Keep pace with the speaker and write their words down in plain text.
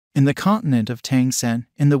In the continent of Tangsen,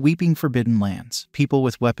 in the weeping forbidden lands, people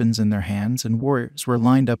with weapons in their hands and warriors were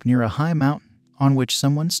lined up near a high mountain, on which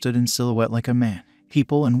someone stood in silhouette like a man.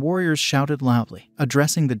 People and warriors shouted loudly,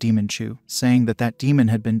 addressing the demon Chu, saying that that demon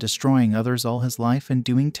had been destroying others all his life and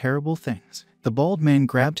doing terrible things. The bald man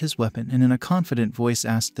grabbed his weapon and in a confident voice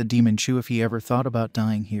asked the demon Chu if he ever thought about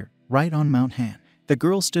dying here, right on Mount Han. The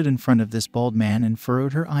girl stood in front of this bald man and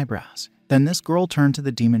furrowed her eyebrows. Then this girl turned to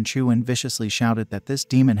the demon Chu and viciously shouted that this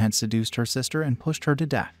demon had seduced her sister and pushed her to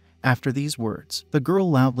death. After these words, the girl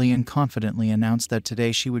loudly and confidently announced that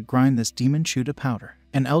today she would grind this demon Chu to powder.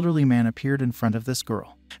 An elderly man appeared in front of this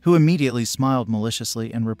girl, who immediately smiled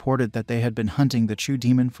maliciously and reported that they had been hunting the Chu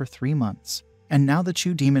demon for 3 months, and now the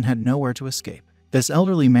Chu demon had nowhere to escape. This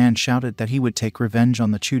elderly man shouted that he would take revenge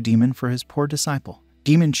on the Chu demon for his poor disciple.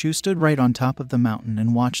 Demon Chu stood right on top of the mountain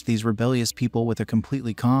and watched these rebellious people with a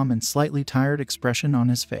completely calm and slightly tired expression on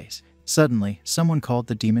his face. Suddenly, someone called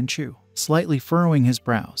the demon Chu. Slightly furrowing his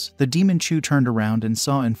brows, the demon Chu turned around and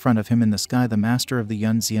saw in front of him in the sky the master of the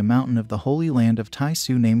Yunxia mountain of the holy land of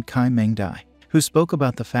Taisu named Kai Mengdai, who spoke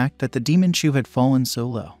about the fact that the demon Chu had fallen so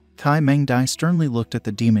low. Kai Mengdai sternly looked at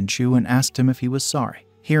the demon Chu and asked him if he was sorry.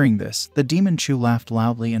 Hearing this, the demon Chu laughed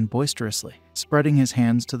loudly and boisterously, spreading his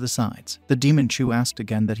hands to the sides. The demon Chu asked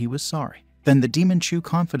again that he was sorry. Then the demon Chu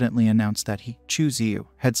confidently announced that he, Chu Xiu,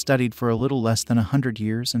 had studied for a little less than 100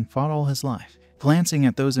 years and fought all his life. Glancing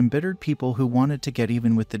at those embittered people who wanted to get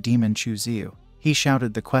even with the demon Chu Xiu, he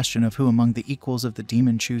shouted the question of who among the equals of the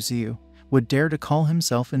demon Chu Xiu would dare to call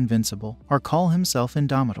himself invincible or call himself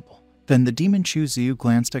indomitable. Then the demon Chu Xiu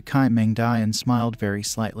glanced at Kai Mengdai and smiled very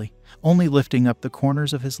slightly, only lifting up the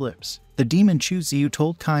corners of his lips. The demon Chu Xiu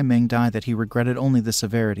told Kai Mengdai that he regretted only the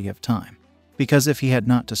severity of time, because if he had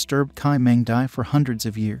not disturbed Kai Mengdai for hundreds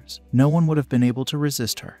of years, no one would have been able to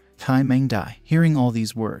resist her. Kai Mengdai, hearing all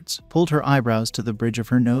these words, pulled her eyebrows to the bridge of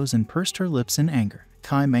her nose and pursed her lips in anger.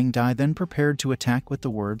 Kai Mengdai then prepared to attack with the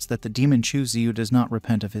words that the demon Chu Xiu does not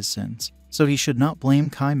repent of his sins, so he should not blame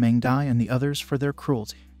Kai Mengdai and the others for their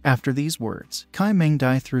cruelty. After these words, Kai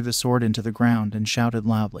Mengdai threw the sword into the ground and shouted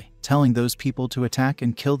loudly, telling those people to attack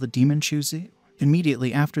and kill the demon Chu Xiu.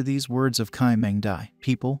 Immediately after these words of Kai Mengdai,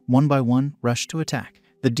 people, one by one, rushed to attack.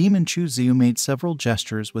 The demon Chu Xiu made several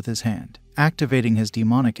gestures with his hand, activating his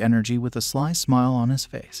demonic energy with a sly smile on his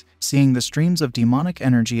face. Seeing the streams of demonic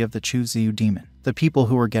energy of the Chu Xiu demon, the people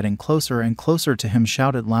who were getting closer and closer to him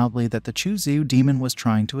shouted loudly that the Chu Xiu demon was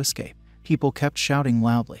trying to escape. People kept shouting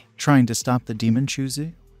loudly, trying to stop the demon Chu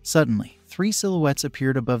Xiu. Suddenly, 3 silhouettes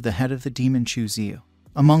appeared above the head of the demon Chu Xiu,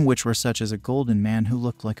 among which were such as a golden man who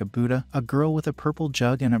looked like a Buddha, a girl with a purple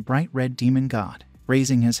jug, and a bright red demon god.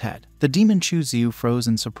 Raising his head, the demon Chu Xiu froze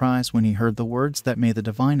in surprise when he heard the words that may the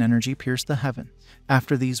divine energy pierce the heaven.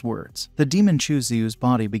 After these words, the demon Chu Xiu's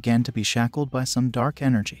body began to be shackled by some dark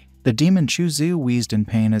energy. The demon Chu Xiu wheezed in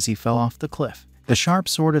pain as he fell off the cliff. The sharp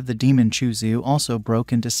sword of the demon Chu Xiu also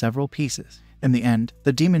broke into several pieces. In the end,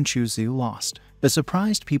 the demon Chu Xiu lost. The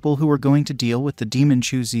surprised people who were going to deal with the demon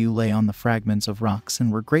Chu Xiu lay on the fragments of rocks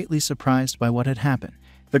and were greatly surprised by what had happened.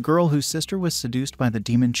 The girl whose sister was seduced by the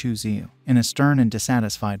demon Chu Xiu, in a stern and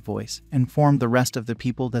dissatisfied voice, informed the rest of the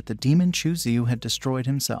people that the demon Chu Xiu had destroyed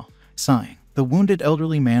himself. Sighing, the wounded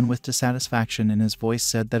elderly man with dissatisfaction in his voice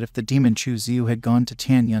said that if the demon Chu Xiu had gone to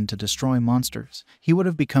Tianqiong to destroy monsters, he would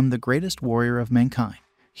have become the greatest warrior of mankind.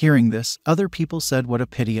 Hearing this, other people said what a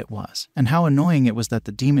pity it was, and how annoying it was that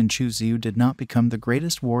the demon Chu Xiu did not become the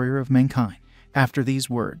greatest warrior of mankind. After these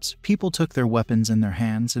words, people took their weapons in their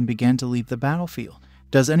hands and began to leave the battlefield.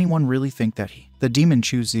 Does anyone really think that he, the demon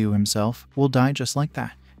Chu Xiu himself, will die just like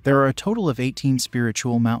that? There are a total of 18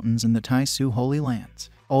 spiritual mountains in the Taisu Holy Lands.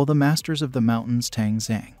 All the masters of the mountains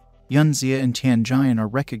Tangzang, Yunxia, and Tianqiong are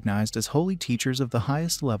recognized as holy teachers of the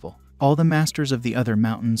highest level. All the masters of the other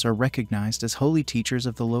mountains are recognized as holy teachers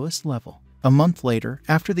of the lowest level. A month later,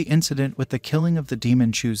 after the incident with the killing of the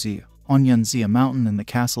demon Chu Xiu, on Yunxia Mountain in the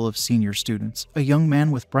castle of senior students, a young man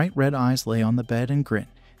with bright red eyes lay on the bed and grinned.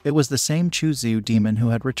 It was the same Chu Xiu demon who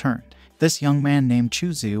had returned. This young man named Chu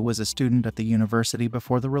Xiu was a student at the university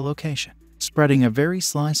before the relocation. Spreading a very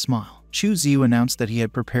sly smile, Chu Xiu announced that he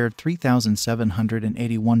had prepared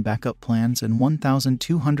 3,781 backup plans and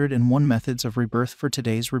 1,201 methods of rebirth for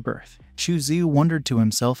today's rebirth. Chu Xiu wondered to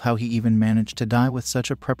himself how he even managed to die with such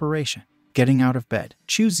a preparation. Getting out of bed,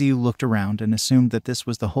 Chu Xiu looked around and assumed that this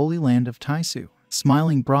was the holy land of Taisu.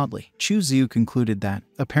 Smiling broadly, Chu Xiu concluded that,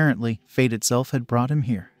 apparently, fate itself had brought him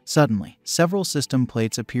here. Suddenly, several system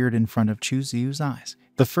plates appeared in front of Chu Xiu's eyes.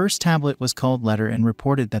 The first tablet was called Letter and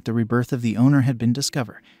reported that the rebirth of the owner had been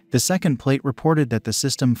discovered. The second plate reported that the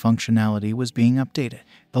system functionality was being updated.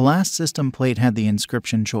 The last system plate had the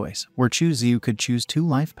inscription Choice, where Chu Xiu could choose 2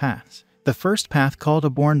 life paths. The first path, called a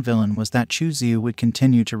born villain, was that Chu Xiu would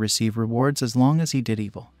continue to receive rewards as long as he did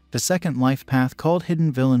evil. The second life path, called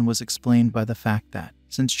hidden villain, was explained by the fact that,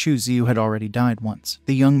 since Chu Xiu had already died once,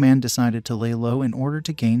 the young man decided to lay low in order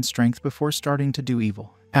to gain strength before starting to do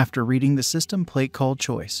evil. After reading the system plate called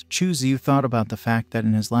Choice, Chu Xiu thought about the fact that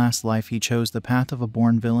in his last life he chose the path of a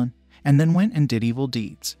born villain, and then went and did evil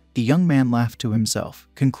deeds. The young man laughed to himself,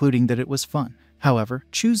 concluding that it was fun. However,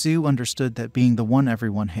 Chu Xiu understood that being the one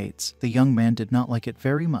everyone hates, the young man did not like it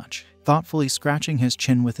very much. Thoughtfully scratching his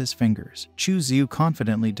chin with his fingers, Chu Xiu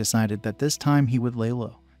confidently decided that this time he would lay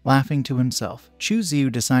low. Laughing to himself, Chu Xiu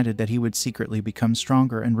decided that he would secretly become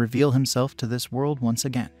stronger and reveal himself to this world once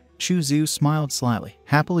again. Chu Xiu smiled slyly,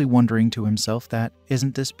 happily wondering to himself that,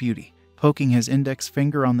 isn't this beauty? Poking his index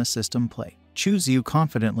finger on the system plate, Chu Xiu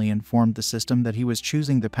confidently informed the system that he was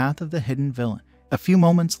choosing the path of the hidden villain. A few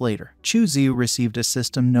moments later, Chu Xiu received a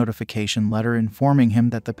system notification letter informing him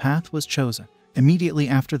that the path was chosen. Immediately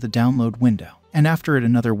after the download window, and after it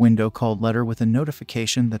another window called Letter with a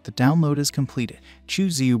notification that the download is completed, Chu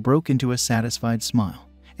Xiu broke into a satisfied smile,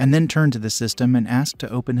 and then turned to the system and asked to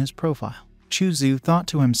open his profile. Chu Xiu thought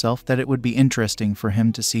to himself that it would be interesting for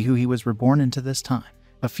him to see who he was reborn into this time.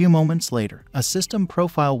 A few moments later, a system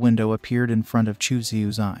profile window appeared in front of Chu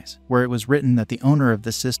Xiu's eyes, where it was written that the owner of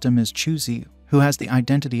the system is Chu Xiu, who has the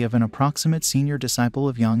identity of an approximate senior disciple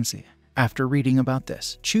of Yunxia. After reading about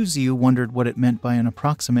this, Chu Xiu wondered what it meant by an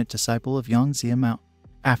approximate disciple of Yunxia Mountain.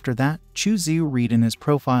 After that, Chu Xiu read in his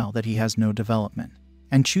profile that he has no development,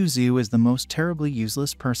 and Chu Xiu is the most terribly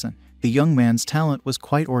useless person. The young man's talent was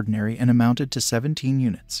quite ordinary and amounted to 17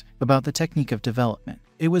 units. About the technique of development,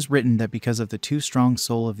 it was written that because of the too strong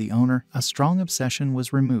soul of the owner, a strong obsession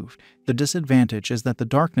was removed. The disadvantage is that the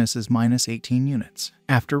darkness is minus 18 units.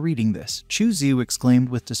 After reading this, Chu Xiu exclaimed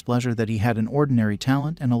with displeasure that he had an ordinary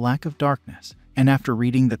talent and a lack of darkness. And after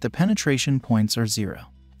reading that the penetration points are 0,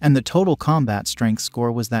 and the total combat strength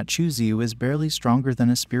score was that Chu Xiu is barely stronger than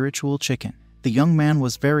a spiritual chicken, the young man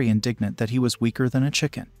was very indignant that he was weaker than a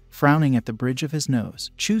chicken. Frowning at the bridge of his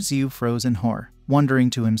nose, Chu Xiu froze in horror, wondering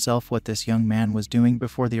to himself what this young man was doing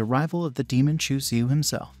before the arrival of the demon Chu Xiu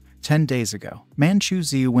himself. 10 days ago, man Chu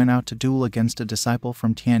Xiu went out to duel against a disciple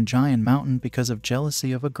from Tianqiong Mountain because of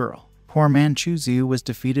jealousy of a girl. Poor man Chu Xiu was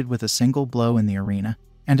defeated with a single blow in the arena,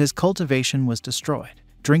 and his cultivation was destroyed.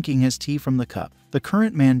 Drinking his tea from the cup, the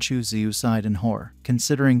current man Chu Xiu sighed in horror,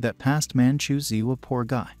 considering that past man Chu Xiu a poor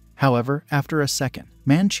guy. However, after a second,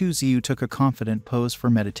 man Chu Xiu took a confident pose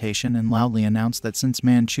for meditation and loudly announced that since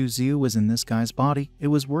man Chu Xiu was in this guy's body, it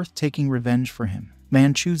was worth taking revenge for him.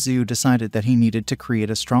 Man Chu Xiu decided that he needed to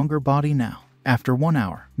create a stronger body now. After 1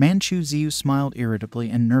 hour, man Chu Xiu smiled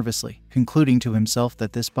irritably and nervously, concluding to himself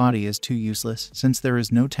that this body is too useless since there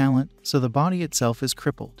is no talent, so the body itself is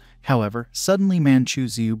crippled. However, suddenly man Chu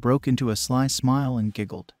Xiu broke into a sly smile and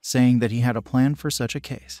giggled, saying that he had a plan for such a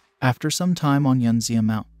case. After some time on Yunxia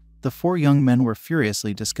Mountain, the 4 young men were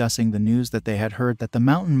furiously discussing the news that they had heard that the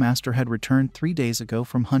mountain master had returned 3 days ago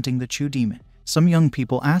from hunting the Chu demon. Some young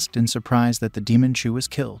people asked in surprise that the demon Chu was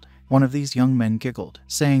killed. One of these young men giggled,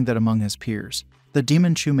 saying that among his peers, the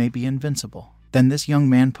demon Chu may be invincible. Then this young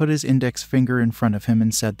man put his index finger in front of him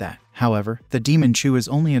and said that, however, the demon Chu is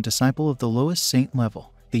only a disciple of the lowest saint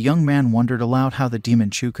level. The young man wondered aloud how the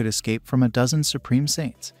demon Chu could escape from a dozen supreme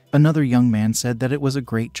saints. Another young man said that it was a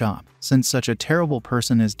great job, since such a terrible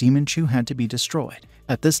person as Demon Chu had to be destroyed.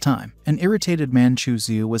 At this time, an irritated man Chu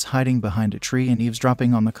Xiu was hiding behind a tree and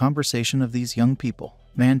eavesdropping on the conversation of these young people.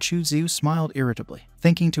 Man Chu Xiu smiled irritably,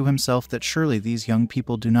 thinking to himself that surely these young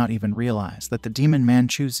people do not even realize that the demon man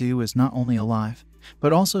Chu Xiu is not only alive,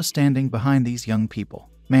 but also standing behind these young people.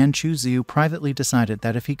 Man Chu Xiu privately decided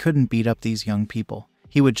that if he couldn't beat up these young people,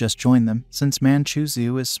 he would just join them, since man Chu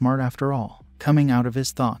Xiu is smart after all. Coming out of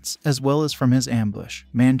his thoughts, as well as from his ambush,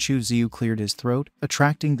 man Chu Xiu cleared his throat,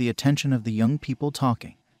 attracting the attention of the young people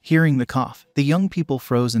talking. Hearing the cough, the young people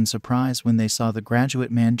froze in surprise when they saw the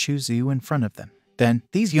graduate man Chu Xiu in front of them. Then,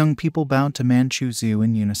 these young people bowed to man Chu Xiu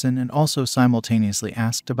in unison and also simultaneously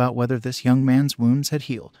asked about whether this young man's wounds had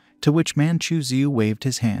healed, to which man Chu Xiu waved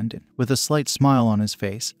his hand and, with a slight smile on his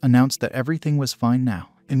face, announced that everything was fine now.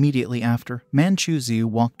 Immediately after, man Chu Xiu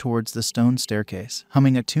walked towards the stone staircase,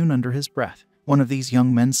 humming a tune under his breath. One of these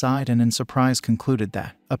young men sighed and in surprise concluded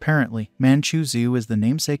that, apparently, man Chu Xiu is the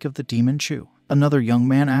namesake of the demon Chu. Another young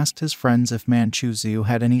man asked his friends if man Chu Xiu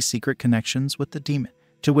had any secret connections with the demon.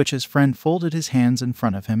 to which his friend folded his hands in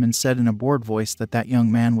front of him and said in a bored voice that that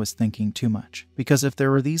young man was thinking too much, because if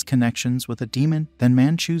there were these connections with a demon,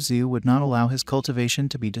 then Chu Xiu would not allow his cultivation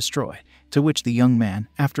to be destroyed, to which the young man,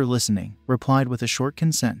 after listening, replied with a short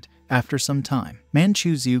consent. After some time,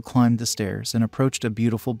 Chu Xiu climbed the stairs and approached a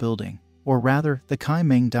beautiful building, or rather, the Kai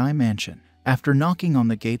Meng Dai mansion. After knocking on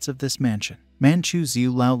the gates of this mansion, Chu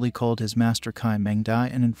Xiu loudly called his master Kai Meng Dai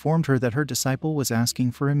and informed her that her disciple was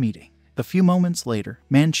asking for a meeting. A few moments later,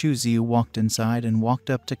 Chu Xiu walked inside and walked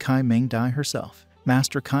up to Kai Meng Dai herself.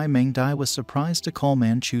 Master Kai Meng Dai was surprised to call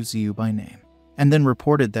Chu Xiu by name, and then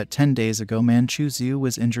reported that 10 days ago Chu Xiu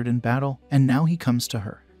was injured in battle, and now he comes to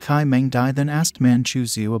her. Kai Meng Dai then asked Chu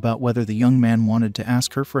Xiu about whether the young man wanted to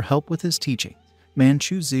ask her for help with his teaching.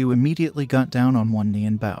 Chu Xiu immediately got down on one knee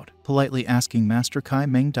and bowed, politely asking Master Kai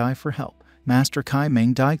Meng Dai for help. Master Kai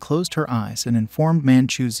Meng Dai closed her eyes and informed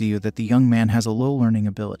Chu Xiu that the young man has a low learning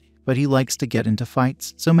ability, but he likes to get into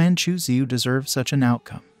fights, so Chu Xiu deserves such an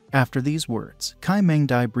outcome. After these words, Kai Meng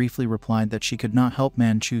Dai briefly replied that she could not help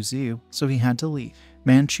Chu Xiu, so he had to leave.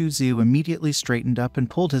 Chu Xiu immediately straightened up and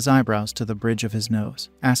pulled his eyebrows to the bridge of his nose,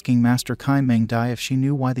 asking Master Kai Meng Dai if she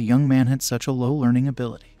knew why the young man had such a low learning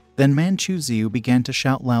ability. Then Chu Xiu began to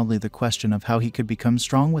shout loudly the question of how he could become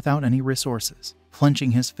strong without any resources.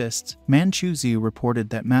 Clenching his fists, Chu Xiu reported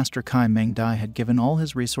that Master Kai Meng Dai had given all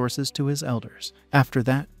his resources to his elders. After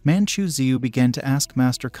that, Chu Xiu began to ask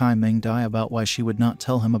Master Kai Meng Dai about why she would not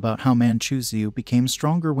tell him about how Chu Xiu became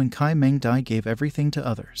stronger when Kai Meng Dai gave everything to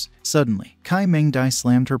others. Suddenly, Kai Meng Dai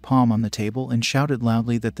slammed her palm on the table and shouted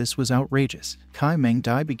loudly that this was outrageous. Kai Meng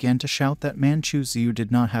Dai began to shout that Chu Xiu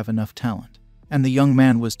did not have enough talent, and the young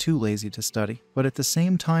man was too lazy to study, but at the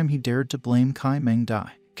same time he dared to blame Kai Meng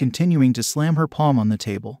Dai. Continuing to slam her palm on the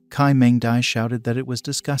table, Kai Meng Dai shouted that it was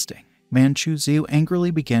disgusting. Chu Xiu angrily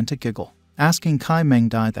began to giggle, asking Kai Meng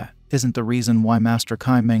Dai that isn't the reason why Master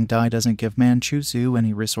Kai Meng Dai doesn't give Chu Xiu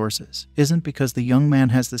any resources isn't because the young man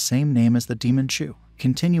has the same name as the demon Chu.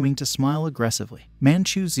 Continuing to smile aggressively,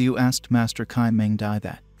 Chu Xiu asked Master Kai Meng Dai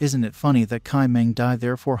that isn't it funny that Kai Meng Dai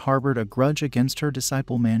therefore harbored a grudge against her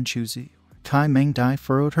disciple Chu Xiu. Kai Meng Dai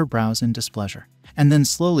furrowed her brows in displeasure, and then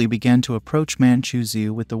slowly began to approach Chu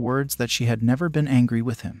Xiu with the words that she had never been angry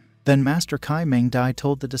with him. Then Master Kai Meng Dai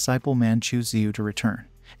told the disciple Chu Xiu to return,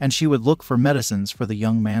 and she would look for medicines for the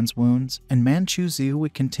young man's wounds, and Chu Xiu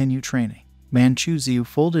would continue training. Chu Xiu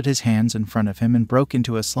folded his hands in front of him and broke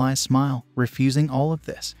into a sly smile, refusing all of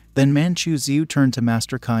this. Then Chu Xiu turned to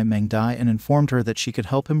Master Kai Meng Dai and informed her that she could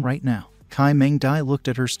help him right now. Kai Meng Dai looked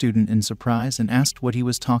at her student in surprise and asked what he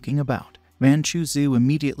was talking about. Chu Xiu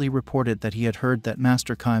immediately reported that he had heard that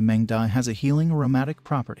Master Kai Meng Dai has a healing aromatic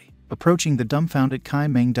property. Approaching the dumbfounded Kai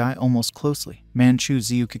Meng Dai almost closely, Chu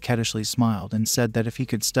Xiu coquettishly smiled and said that if he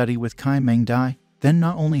could study with Kai Meng Dai, then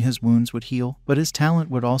not only his wounds would heal, but his talent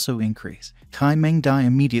would also increase. Kai Meng Dai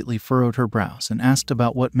immediately furrowed her brows and asked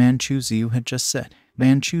about what Chu Xiu had just said.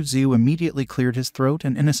 Chu Xiu immediately cleared his throat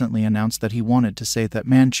and innocently announced that he wanted to say that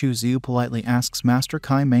Chu Xiu politely asks Master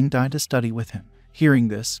Kai Meng Dai to study with him. Hearing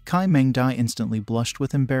this, Kai Meng Dai instantly blushed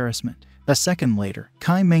with embarrassment. A second later,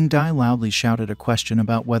 Kai Meng Dai loudly shouted a question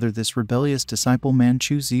about whether this rebellious disciple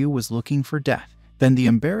Chu Xiu was looking for death. Then the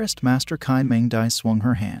embarrassed Master Kai Meng Dai swung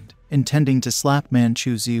her hand, intending to slap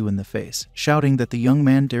Chu Xiu in the face, shouting that the young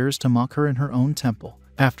man dares to mock her in her own temple.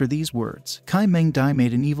 After these words, Kai Meng Dai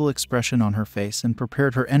made an evil expression on her face and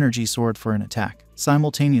prepared her energy sword for an attack,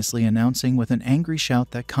 simultaneously announcing with an angry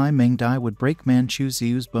shout that Kai Meng Dai would break Chu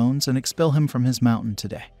Xiu's bones and expel him from his mountain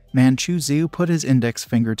today. Chu Xiu put his index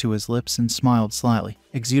finger to his lips and smiled slyly,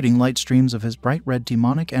 exuding light streams of his bright red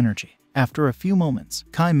demonic energy. After a few moments,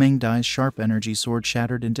 Kai Meng Dai's sharp energy sword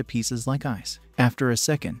shattered into pieces like ice. After a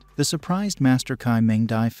second, the surprised Master Kai Meng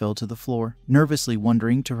Dai fell to the floor, nervously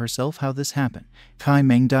wondering to herself how this happened. Kai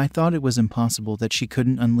Meng Dai thought it was impossible that she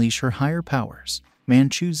couldn't unleash her higher powers.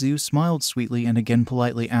 Chu Xiu smiled sweetly and again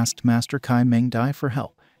politely asked Master Kai Meng Dai for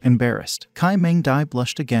help. Embarrassed, Kai Meng Dai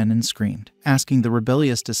blushed again and screamed, asking the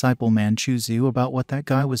rebellious disciple Chu Xiu about what that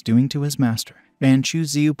guy was doing to his master. Chu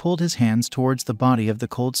Xiu pulled his hands towards the body of the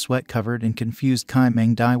cold sweat-covered and confused Kai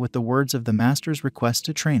Meng Dai with the words of the master's request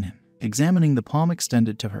to train him. Examining the palm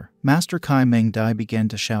extended to her, Master Kai Meng Dai began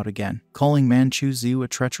to shout again, calling Chu Xiu a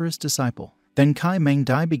treacherous disciple. Then Kai Meng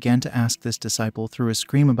Dai began to ask this disciple through a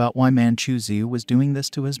scream about why Chu Xiu was doing this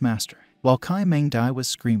to his master. While Kai Meng Dai was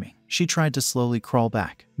screaming, she tried to slowly crawl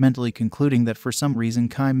back, mentally concluding that for some reason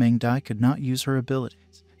Kai Meng Dai could not use her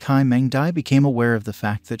abilities. Kai Meng Dai became aware of the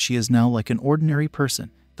fact that she is now like an ordinary person.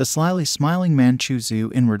 The slyly smiling Chu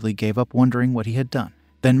Xiu inwardly gave up wondering what he had done.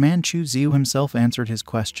 Then Chu Xiu himself answered his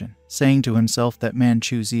question, saying to himself that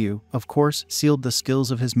Chu Xiu, of course, sealed the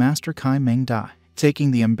skills of his master Kai Meng Dai.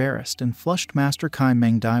 taking the embarrassed and flushed Master Kai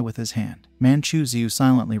Meng Dai with his hand. Chu Xiu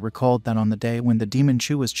silently recalled that on the day when the demon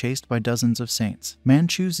Chu was chased by dozens of saints,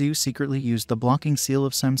 Chu Xiu secretly used the blocking seal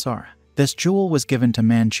of samsara. This jewel was given to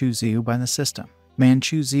Chu Xiu by the system.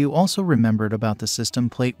 Chu Xiu also remembered about the system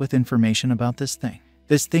plate with information about this thing.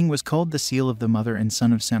 This thing was called the Seal of the Mother and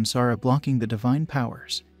Son of Samsara, blocking the divine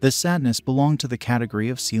powers. This sadness belonged to the category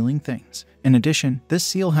of sealing things. In addition, this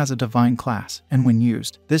seal has a divine class, and when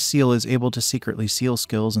used, this seal is able to secretly seal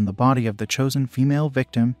skills in the body of the chosen female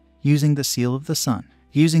victim using the Seal of the Sun.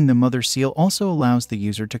 Using the Mother Seal also allows the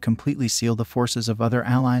user to completely seal the forces of other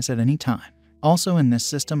allies at any time. Also in this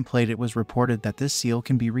system plate it was reported that this seal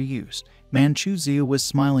can be reused. Chu Xiu was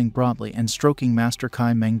smiling broadly and stroking Master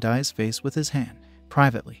Kai Meng Dai's face with his hand.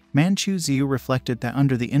 Privately, Chu Xiu reflected that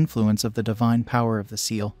under the influence of the divine power of the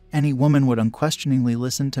seal, any woman would unquestioningly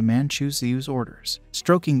listen to Chu Xiu's orders.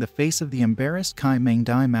 Stroking the face of the embarrassed Kai Meng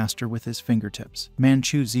Dai master with his fingertips,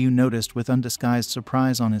 Chu Xiu noticed with undisguised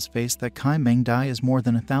surprise on his face that Kai Meng Dai is more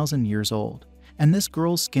than 1,000 years old, and this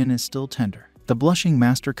girl's skin is still tender. The blushing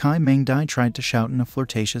Master Kai Meng Dai tried to shout in a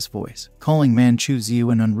flirtatious voice, calling Chu Xiu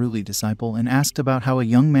an unruly disciple, and asked about how a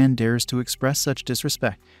young man dares to express such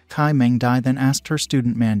disrespect. Kai Meng Dai then asked her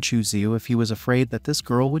student Chu Xiu if he was afraid that this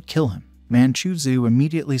girl would kill him. Chu Xiu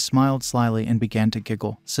immediately smiled slyly and began to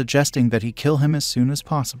giggle, suggesting that he kill him as soon as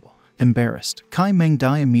possible. Embarrassed, Kai Meng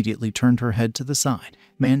Dai immediately turned her head to the side.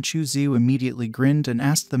 Chu Xiu immediately grinned and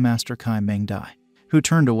asked the Master Kai Meng Dai, who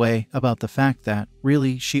turned away, about the fact that,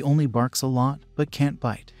 really, she only barks a lot, but can't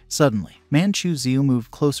bite. Suddenly, Chu Xiu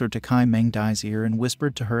moved closer to Kai Meng Dai's ear and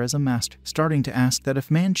whispered to her as a master, starting to ask that if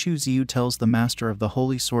Chu Xiu tells the master of the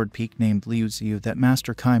Holy Sword Peak named Liu Xiu that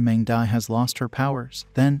Master Kai Meng Dai has lost her powers,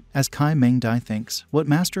 then, as Kai Meng Dai thinks, what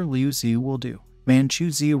Master Liu Xiu will do. Chu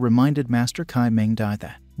Xiu reminded Master Kai Meng Dai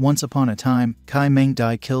that, once upon a time, Kai Meng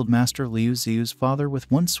Dai killed Master Liu Xiu's father with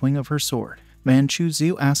one swing of her sword. Chu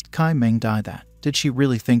Xiu asked Kai Meng Dai that, did she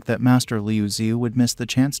really think that Master Liu Xiu would miss the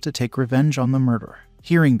chance to take revenge on the murderer?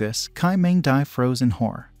 Hearing this, Kai Meng Dai froze in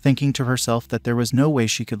horror, thinking to herself that there was no way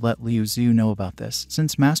she could let Liu Xiu know about this,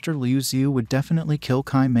 since Master Liu Xiu would definitely kill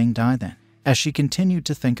Kai Meng Dai then. As she continued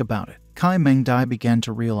to think about it, Kai Meng Dai began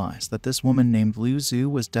to realize that this woman named Liu Xiu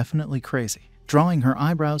was definitely crazy. Drawing her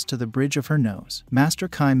eyebrows to the bridge of her nose, Master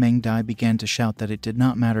Kai Meng Dai began to shout that it did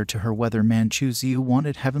not matter to her whether Chu Xiu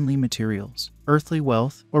wanted heavenly materials, earthly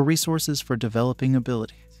wealth, or resources for developing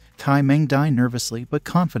abilities. Kai Meng Dai nervously but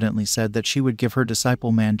confidently said that she would give her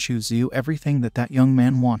disciple Chu Xiu everything that young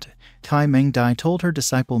man wanted. Kai Meng Dai told her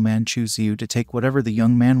disciple Chu Xiu to take whatever the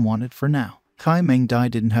young man wanted for now. Kai Meng Dai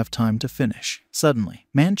didn't have time to finish. Suddenly,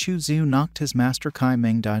 Chu Xiu knocked his master Kai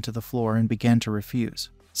Meng Dai to the floor and began to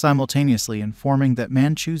refuse, simultaneously informing that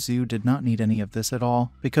Chu Xiu did not need any of this at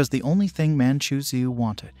all, because the only thing Chu Xiu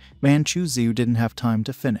wanted. Chu Xiu didn't have time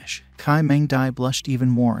to finish. Kai Meng Dai blushed even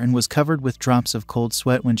more and was covered with drops of cold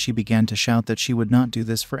sweat when she began to shout that she would not do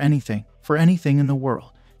this for anything in the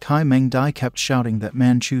world. Kai Meng Dai kept shouting that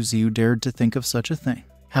Chu Xiu dared to think of such a thing.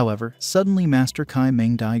 However, suddenly Master Kai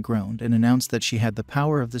Meng Dai groaned and announced that she had the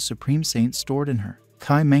power of the Supreme Saint stored in her.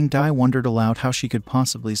 Kai Meng Dai wondered aloud how she could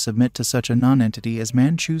possibly submit to such a non-entity as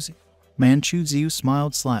Chu Xiu. Chu Xiu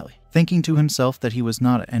smiled slyly, thinking to himself that he was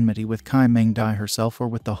not at enmity with Kai Meng Dai herself or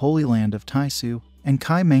with the Holy Land of Taisu, and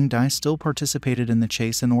Kai Meng Dai still participated in the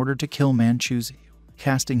chase in order to kill Chu Xiu.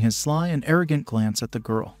 Casting his sly and arrogant glance at the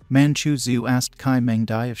girl, Chu Xiu asked Kai Meng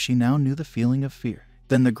Dai if she now knew the feeling of fear.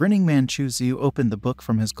 Then the grinning Chu Xiu opened the book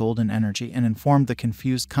from his golden energy and informed the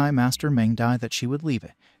confused Kai Master Meng Dai that she would leave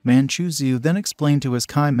it. Chu Xiu then explained to his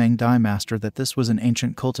Kai Meng Dai master that this was an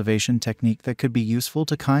ancient cultivation technique that could be useful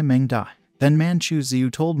to Kai Meng Dai. Then Chu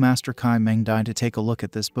Xiu told Master Kai Meng Dai to take a look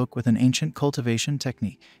at this book with an ancient cultivation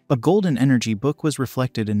technique. A golden energy book was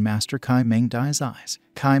reflected in Master Kai Meng Dai's eyes.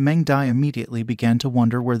 Kai Meng Dai immediately began to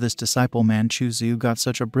wonder where this disciple Chu Xiu got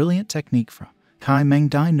such a brilliant technique from. Kai Meng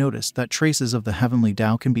Dai noticed that traces of the heavenly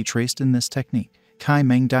Tao can be traced in this technique. Kai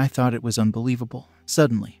Meng Dai thought it was unbelievable.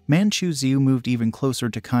 Suddenly, Chu Xiu moved even closer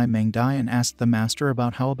to Kai Meng Dai and asked the master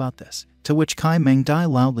about how about this, to which Kai Meng Dai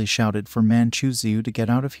loudly shouted for Chu Xiu to get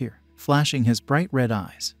out of here. Flashing his bright red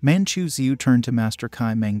eyes, Chu Xiu turned to Master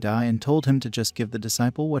Kai Meng Dai and told him to just give the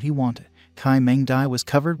disciple what he wanted. Kai Meng Dai was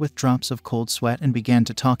covered with drops of cold sweat and began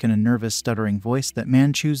to talk in a nervous, stuttering voice that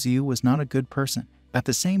Chu Xiu was not a good person. At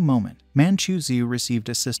the same moment, Chu Xiu received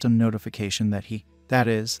a system notification that he, that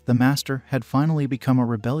is, the master, had finally become a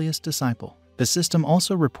rebellious disciple. The system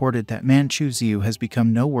also reported that Chu Xiu has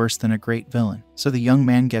become no worse than a great villain, so the young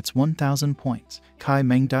man gets 1,000 points. Kai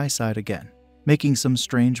Meng Dai sighed again, making some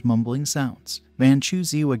strange mumbling sounds. Chu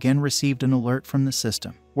Xiu again received an alert from the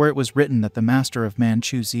system, where it was written that the master of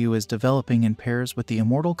Chu Xiu is developing in pairs with the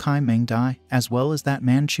immortal Kai Meng Dai, as well as that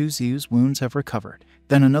Chu Xiu's wounds have recovered.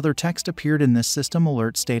 Then another text appeared in this system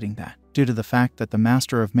alert stating that, due to the fact that the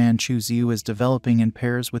master of Chu Xiu is developing in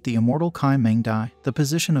pairs with the immortal Kai Meng Dai, the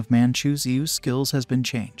position of Chu Xiu's skills has been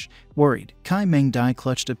changed. Worried, Kai Meng Dai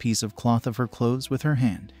clutched a piece of cloth of her clothes with her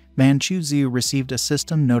hand. Chu Xiu received a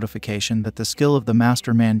system notification that the skill of the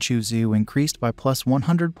master Chu Xiu increased by plus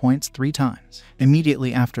 100 points 3 times.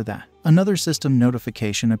 Immediately after that, another system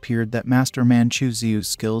notification appeared that master Chu Xiu's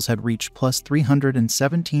skills had reached plus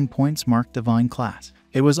 317 points marked divine class.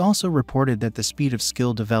 It was also reported that the speed of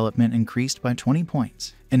skill development increased by 20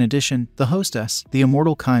 points. In addition, the hostess, the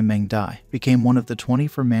immortal Kai Meng Dai, became one of the 20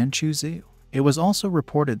 for Chu Xiu. It was also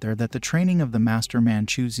reported there that the training of the master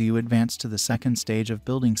Chu Xiu advanced to the second stage of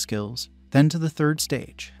building skills, then to the third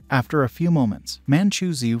stage. After a few moments,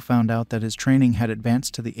 Chu Xiu found out that his training had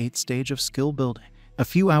advanced to the 8th stage of skill building. A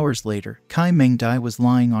few hours later, Kai Meng Dai was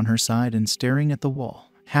lying on her side and staring at the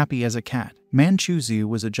wall, happy as a cat. Chu Xiu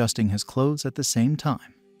was adjusting his clothes at the same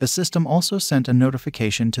time. The system also sent a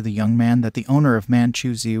notification to the young man that the owner of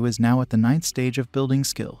Chu Xiu is now at the 9th stage of building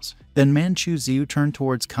skills. Then Chu Xiu turned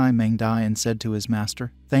towards Kai Meng Dai and said to his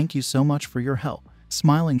master, "Thank you so much for your help."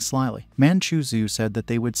 Smiling slyly, Chu Xiu said that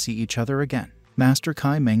they would see each other again. Master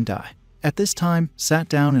Kai Meng Dai, at this time, sat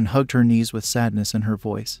down and hugged her knees with sadness in her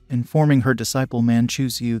voice, informing her disciple Chu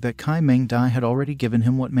Xiu that Kai Meng Dai had already given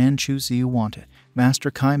him what Chu Xiu wanted. Master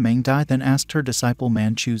Kai Meng Dai then asked her disciple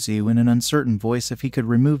Chu Xiu in an uncertain voice if he could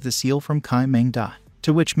remove the seal from Kai Meng Dai,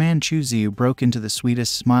 to which Chu Xiu broke into the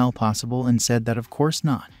sweetest smile possible and said that of course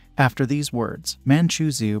not. After these words,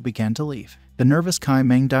 Chu Xiu began to leave. The nervous Kai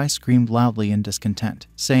Meng Dai screamed loudly in discontent,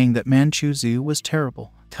 saying that Chu Xiu was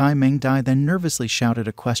terrible. Kai Meng Dai then nervously shouted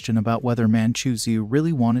a question about whether Chu Xiu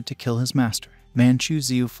really wanted to kill his master. Chu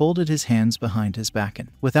Xiu folded his hands behind his back and,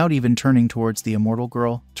 without even turning towards the immortal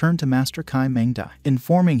girl, turned to Master Kai Meng Dai,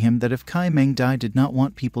 informing him that if Kai Meng Dai did not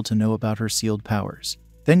want people to know about her sealed powers,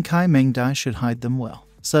 then Kai Meng Dai should hide them well.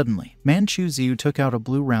 Suddenly, Chu Xiu took out a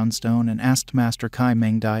blue round stone and asked Master Kai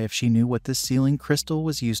Meng Dai if she knew what this sealing crystal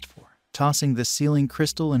was used for. Tossing this sealing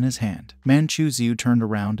crystal in his hand, Chu Xiu turned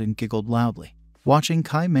around and giggled loudly, watching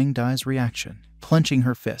Kai Meng Dai's reaction. Clenching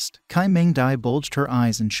her fist, Kai Meng Dai bulged her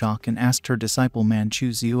eyes in shock and asked her disciple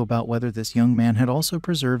Chu Xiu about whether this young man had also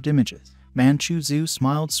preserved images. Chu Xiu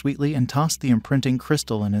smiled sweetly and tossed the imprinting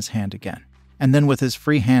crystal in his hand again. And then with his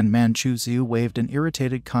free hand Chu Xiu waved an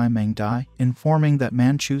irritated Kai Meng Dai, informing that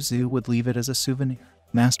Chu Xiu would leave it as a souvenir.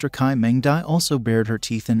 Master Kai Meng Dai also bared her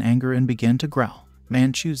teeth in anger and began to growl.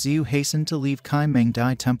 Chu Xiu hastened to leave Kai Meng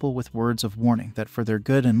Dai temple with words of warning that for their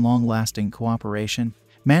good and long-lasting cooperation,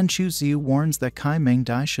 Chu Xiu warns that Kai Meng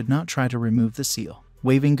Dai should not try to remove the seal.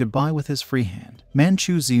 Waving goodbye with his free hand,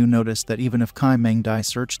 Chu Xiu noticed that even if Kai Meng Dai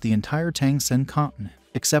searched the entire Tianqiong Continent,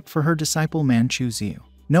 except for her disciple Chu Xiu,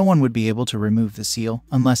 no one would be able to remove the seal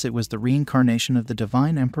unless it was the reincarnation of the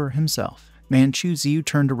Divine Emperor himself. Chu Xiu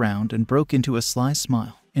turned around and broke into a sly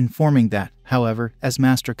smile, informing that, however, as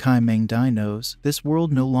Master Kai Meng Dai knows, this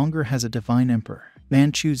world no longer has a Divine Emperor.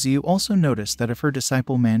 Chu Xiu also noticed that if her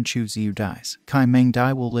disciple Chu Xiu dies, Kai Meng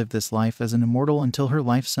Dai will live this life as an immortal until her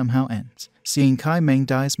life somehow ends. Seeing Kai Meng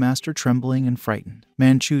Dai's master trembling and frightened,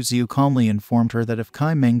 Chu Xiu calmly informed her that if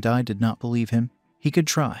Kai Meng Dai did not believe him, he could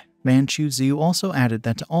try. Chu Xiu also added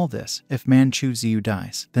that to all this, if Chu Xiu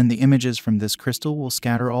dies, then the images from this crystal will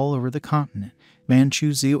scatter all over the continent.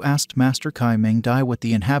 Chu Xiu asked Master Kai Meng Dai what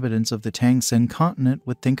the inhabitants of the Tianqiong Continent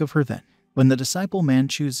would think of her then. When the disciple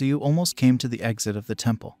Chu Xiu almost came to the exit of the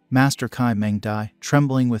temple, Master Kai Meng Dai,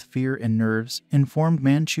 trembling with fear and nerves, informed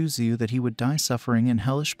Chu Xiu that he would die suffering in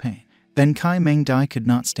hellish pain. Then Kai Meng Dai could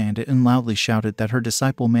not stand it and loudly shouted that her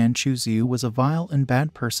disciple Chu Xiu was a vile and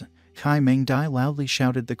bad person. Kai Meng Dai loudly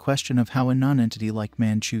shouted the question of how a non-entity like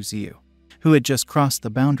Chu Xiu, who had just crossed the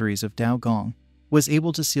boundaries of Dao Gong, was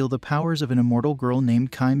able to seal the powers of an immortal girl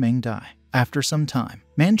named Kai Meng Dai. After some time,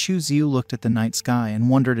 Chu Xiu looked at the night sky and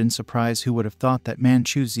wondered in surprise who would have thought that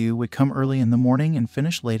Chu Xiu would come early in the morning and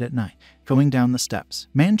finish late at night. Going down the steps,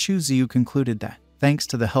 Chu Xiu concluded that, thanks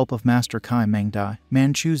to the help of Master Kai Meng Dai,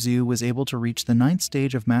 Chu Xiu was able to reach the 9th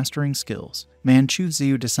stage of mastering skills. Chu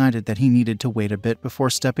Xiu decided that he needed to wait a bit before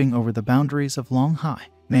stepping over the boundaries of Long Hai.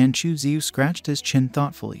 Chu Xiu scratched his chin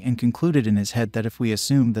thoughtfully and concluded in his head that if we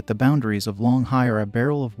assume that the boundaries of Long Hai are a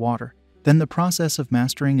barrel of water, then the process of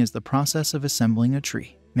mastering is the process of assembling a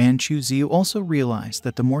tree. Chu Xiu also realized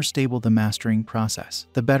that the more stable the mastering process,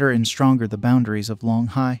 the better and stronger the boundaries of Long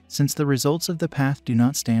Hai, since the results of the path do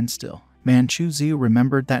not stand still. Man Chu Xiu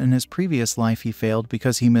remembered that in his previous life he failed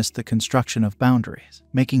because he missed the construction of boundaries,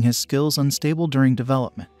 making his skills unstable during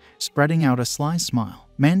development. Spreading out a sly smile,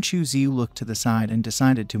 Man Chu Xiu looked to the side and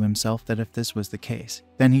decided to himself that if this was the case,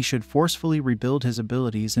 then he should forcefully rebuild his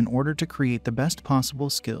abilities in order to create the best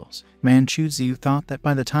possible skills. Man Chu Xiu thought that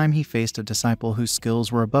by the time he faced a disciple whose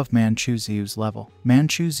skills were above Man Chu Xiu's level, Man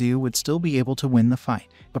Chu Xiu would still be able to win the fight.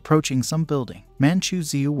 Approaching some building, Man Chu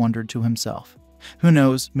Xiu wondered to himself, who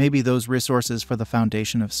knows, maybe those resources for the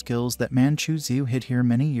foundation of skills that Man Chu Xiu hid here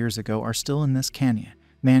many years ago are still in this canyon.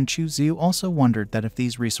 Man Chu Xiu also wondered that if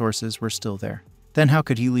these resources were still there, then how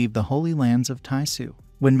could he leave the holy lands of Taisu?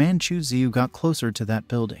 When Man Chu Xiu got closer to that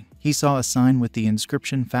building, he saw a sign with the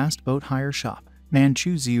inscription Fast Boat Hire Shop. Man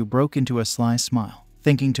Chu Xiu broke into a sly smile,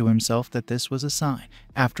 thinking to himself that this was a sign.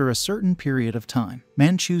 After a certain period of time,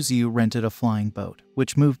 Man Chu Xiu rented a flying boat,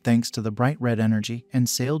 which moved thanks to the bright red energy and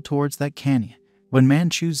sailed towards that canyon. When Man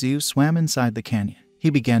Chu Xiu swam inside the canyon, he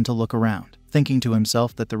began to look around, thinking to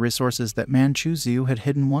himself that the resources that Man Chu Xiu had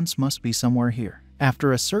hidden once must be somewhere here.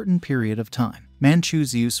 After a certain period of time, Man Chu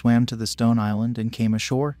Xiu swam to the stone island and came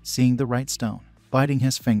ashore, seeing the right stone. Biting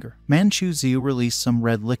his finger, Man Chu Xiu released some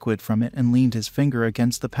red liquid from it and leaned his finger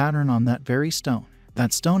against the pattern on that very stone.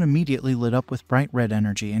 That stone immediately lit up with bright red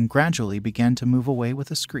energy and gradually began to move away with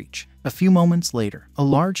a screech. A few moments later, a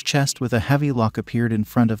large chest with a heavy lock appeared in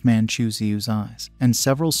front of Man Chu Xiu's eyes, and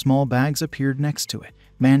several small bags appeared next to it.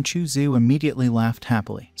 Man Chu Xiu immediately laughed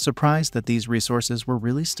happily, surprised that these resources were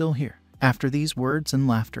really still here. After these words and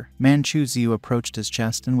laughter, Man Chu Xiu approached his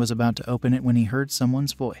chest and was about to open it when he heard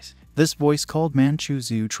someone's voice. This voice called Man Chu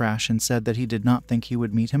Xiu trash and said that he did not think he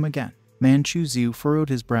would meet him again. Man Chu Xiu furrowed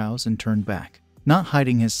his brows and turned back, not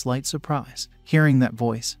hiding his slight surprise. Hearing that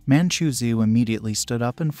voice, Man Chu Xiu immediately stood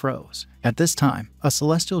up and froze. At this time, a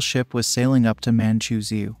celestial ship was sailing up to Man Chu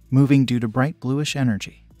Xiu, moving due to bright bluish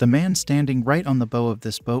energy. The man standing right on the bow of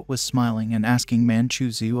this boat was smiling and asking Man Chu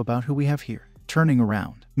Xiu about who we have here. Turning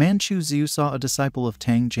around, Man Chu Xiu saw a disciple of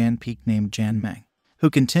Tianqiong Peak named Jan Meng, who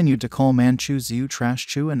continued to call Man Chu Xiu Trash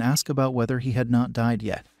Chu and ask about whether he had not died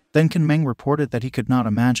yet. Then Kan Meng reported that he could not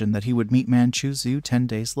imagine that he would meet Man Chu Xiu 10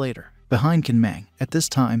 days later. Behind Kan Meng, at this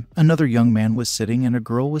time, another young man was sitting and a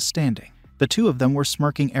girl was standing. The two of them were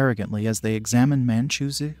smirking arrogantly as they examined Man Chu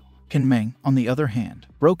Xiu. Kan Meng, on the other hand,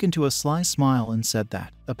 broke into a sly smile and said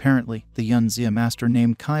that, apparently, the Yunxia master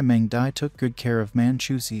named Kai Meng Dai took good care of Man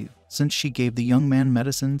Chu Xiu, since she gave the young man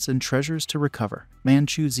medicines and treasures to recover. Man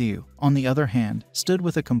Chu Xiu, on the other hand, stood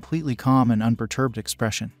with a completely calm and unperturbed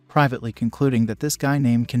expression, privately concluding that this guy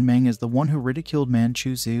named Kan Meng is the one who ridiculed Man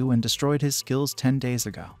Chu Xiu and destroyed his skills 10 days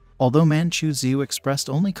ago. Although Man Chu Xiu expressed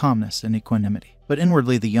only calmness and equanimity, but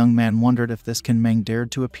inwardly the young man wondered if this Kan Meng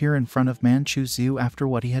dared to appear in front of Man Chu Xiu after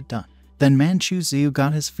what he had done. Then Man Chu Xiu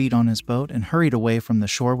got his feet on his boat and hurried away from the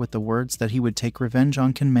shore with the words that he would take revenge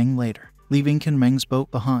on Kan Meng later. Leaving Kan Meng's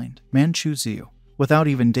boat behind, Man Chu Xiu, without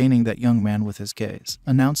even deigning that young man with his gaze,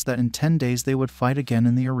 announced that in 10 days they would fight again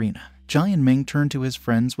in the arena. Jian Ming turned to his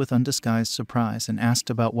friends with undisguised surprise and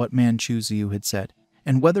asked about what Man Chu Xiu had said,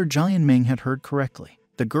 and whether Jian Ming had heard correctly.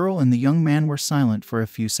 The girl and the young man were silent for a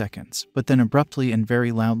few seconds, but then abruptly and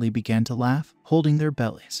very loudly began to laugh, holding their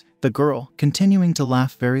bellies. The girl, continuing to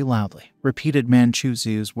laugh very loudly, repeated Man Chu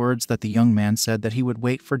Xiu's words that the young man said that he would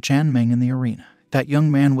wait for Jian Ming in the arena. That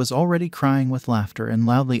young man was already crying with laughter and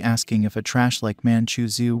loudly asking if a trash like Man Chu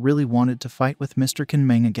Xiu really wanted to fight with Mr. Kan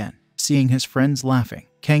Meng again. Seeing his friends laughing,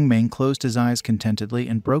 Kan Meng closed his eyes contentedly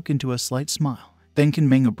and broke into a slight smile. Then Kan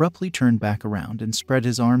Meng abruptly turned back around and spread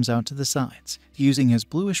his arms out to the sides. Using his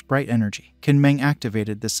bluish bright energy, Kan Meng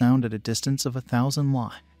activated the sound at a distance of 1,000 li.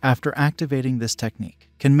 After activating this technique,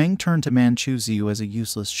 Kan Meng turned to Man Chu Xiu as a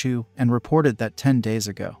useless Chu and reported that 10 days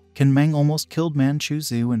ago, Kan Meng almost killed Man Chu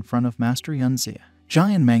Xiu in front of Master Yunxia.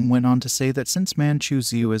 Jian Meng went on to say that since Man Chu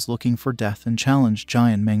Xiu is looking for death and challenged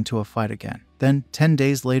Jian Meng to a fight again, then, 10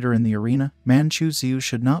 days later in the arena, Man Chu Xiu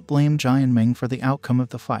should not blame Jian Meng for the outcome of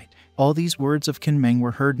the fight. All these words of Kan Meng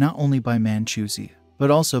were heard not only by Man Chu Xiu, but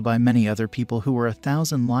also by many other people who were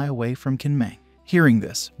 1,000 li away from Kan Meng. Hearing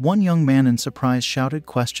this, one young man in surprise shouted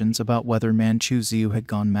questions about whether Man Chu Xiu had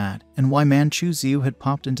gone mad and why Man Chu Xiu had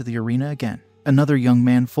popped into the arena again. Another young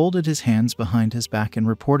man folded his hands behind his back and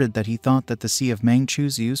reported that he thought that the sea of Man Chu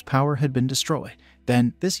Xiu's power had been destroyed.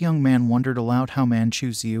 Then, this young man wondered aloud how Man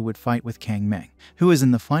Chu Xiu would fight with Kan Meng, who is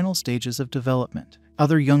in the final stages of development.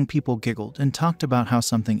 Other young people giggled and talked about how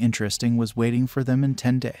something interesting was waiting for them in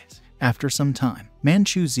 10 days. After some time, Man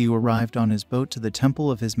Chu Xiu arrived on his boat to the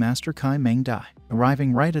temple of his master Kai Meng Dai.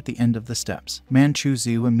 Arriving right at the end of the steps, Man Chu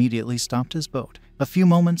Xiu immediately stopped his boat. A few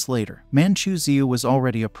moments later, Chu Xiu was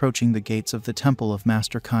already approaching the gates of the temple of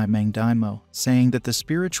Master Kai Meng Dai Mo, saying that the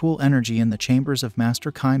spiritual energy in the chambers of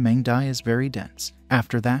Master Kai Meng Dai is very dense.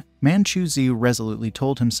 After that, Chu Xiu resolutely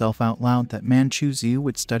told himself out loud that Chu Xiu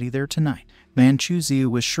would study there tonight. Chu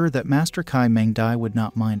Xiu was sure that Master Kai Meng Dai would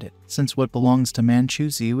not mind it, since what belongs to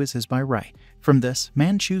Chu Xiu is his by right. From this,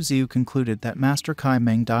 Chu Xiu concluded that Master Kai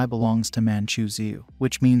Meng Dai belongs to Chu Xiu,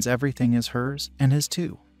 which means everything is hers, and his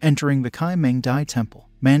too. Entering the Kai Meng Dai temple,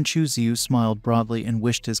 Chu Xiu smiled broadly and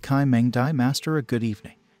wished his Kai Meng Dai master a good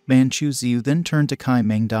evening. Chu Xiu then turned to Kai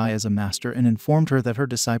Meng Dai as a master and informed her that her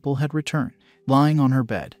disciple had returned. Lying on her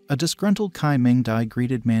bed, a disgruntled Kai Meng Dai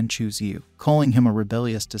greeted Chu Xiu, calling him a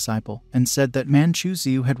rebellious disciple, and said that Chu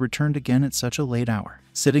Xiu had returned again at such a late hour.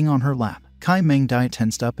 Sitting on her lap, Kai Meng Dai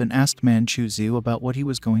tensed up and asked Chu Xiu about what he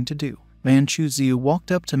was going to do. Chu Xiu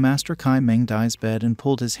walked up to Master Kai Meng Dai's bed and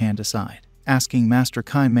pulled his hand aside, asking Master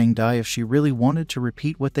Kai Meng Dai if she really wanted to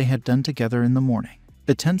repeat what they had done together in the morning.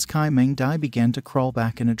 The tense Kai Meng Dai began to crawl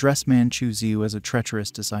back and address Chu Xiu as a treacherous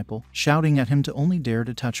disciple, shouting at him to only dare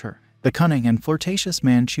to touch her. The cunning and flirtatious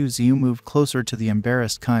Chu Xiu moved closer to the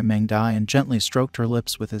embarrassed Kai Meng Dai and gently stroked her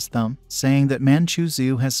lips with his thumb, saying that Chu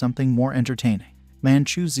Xiu has something more entertaining.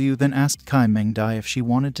 Chu Xiu then asked Kai Meng Dai if she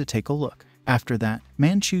wanted to take a look. After that,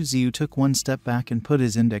 Chu Xiu took one step back and put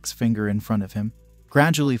his index finger in front of him,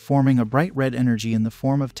 gradually forming a bright red energy in the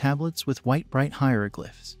form of tablets with white bright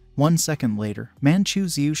hieroglyphs. 1 second later, Chu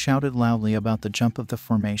Xiu shouted loudly about the jump of the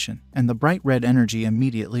formation, and the bright red energy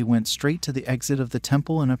immediately went straight to the exit of the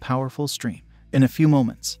temple in a powerful stream. In a few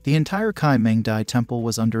moments, the entire Kai Meng Dai temple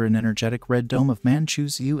was under an energetic red dome of Chu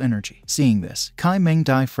Xiu energy. Seeing this, Kai Meng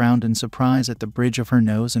Dai frowned in surprise at the bridge of her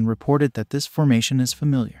nose and reported that this formation is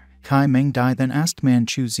familiar. Kai Meng Dai then asked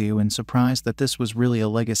Chu Xiu in surprise that this was really a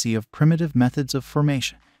legacy of primitive methods of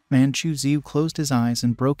formation. Chu Xiu closed his eyes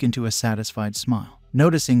and broke into a satisfied smile,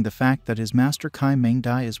 noticing the fact that his master Kai Meng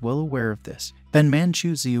Dai is well aware of this. Then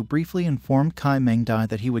Chu Xiu briefly informed Kai Meng Dai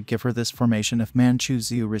that he would give her this formation if Chu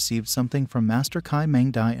Xiu received something from Master Kai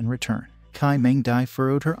Meng Dai in return. Kai Meng Dai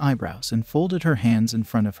furrowed her eyebrows and folded her hands in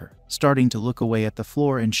front of her, starting to look away at the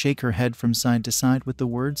floor and shake her head from side to side with the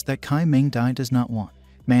words that Kai Meng Dai does not want.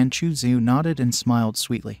 Chu Xiu nodded and smiled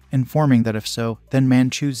sweetly, informing that if so, then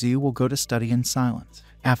Chu Xiu will go to study in silence.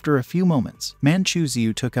 After a few moments, Chu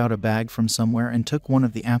Xiu took out a bag from somewhere and took one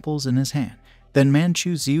of the apples in his hand. Then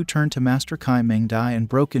Chu Xiu turned to Master Kai Meng Dai and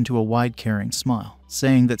broke into a wide caring smile,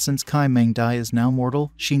 saying that since Kai Meng Dai is now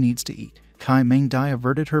mortal, she needs to eat. Kai Meng Dai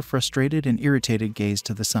averted her frustrated and irritated gaze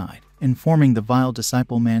to the side, informing the vile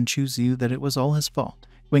disciple Chu Xiu that it was all his fault.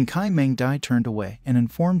 When Kai Meng Dai turned away and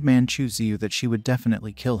informed Chu Xiu that she would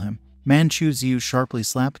definitely kill him, Chu Xiu sharply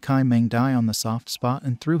slapped Kai Meng Dai on the soft spot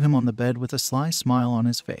and threw him on the bed with a sly smile on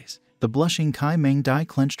his face. The blushing Kai Meng Dai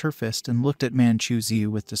clenched her fist and looked at Chu Xiu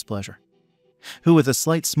with displeasure, who with a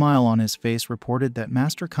slight smile on his face reported that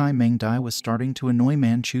Master Kai Meng Dai was starting to annoy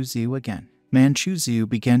Chu Xiu again. Chu Xiu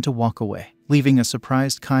began to walk away, leaving a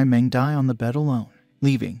surprised Kai Meng Dai on the bed alone.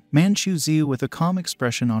 Leaving, Chu Xiu with a calm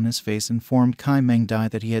expression on his face informed Kai Meng Dai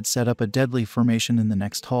that he had set up a deadly formation in the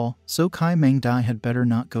next hall, so Kai Meng Dai had better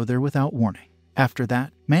not go there without warning. After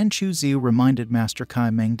that, Chu Xiu reminded Master Kai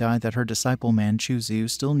Meng Dai that her disciple Chu Xiu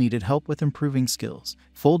still needed help with improving skills.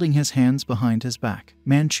 Folding his hands behind his back,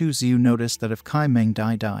 Chu Xiu noticed that if Kai Meng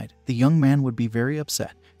Dai died, the young man would be very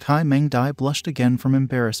upset. Kai Meng Dai blushed again from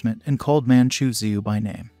embarrassment and called Chu Xiu by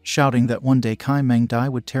name, shouting that one day Kai Meng Dai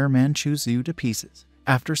would tear Chu Xiu to pieces.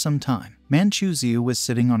 After some time, Chu Xiu was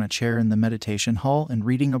sitting on a chair in the meditation hall and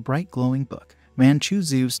reading a bright glowing book. Chu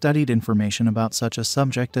Xiu studied information about such a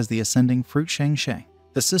subject as the ascending fruit Sheng Sheng.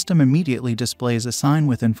 The system immediately displays a sign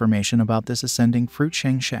with information about this ascending fruit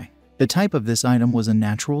Sheng Sheng. The type of this item was a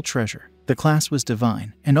natural treasure. The class was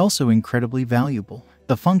divine and also incredibly valuable.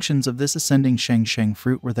 The functions of this ascending Sheng Sheng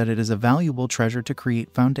fruit were that it is a valuable treasure to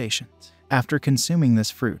create foundations. After consuming this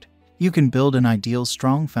fruit, you can build an ideal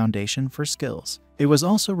strong foundation for skills. It was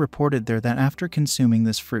also reported there that after consuming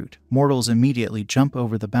this fruit, mortals immediately jump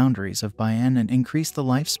over the boundaries of Bayan and increase the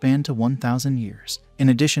lifespan to 1,000 years. In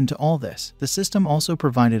addition to all this, the system also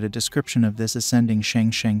provided a description of this ascending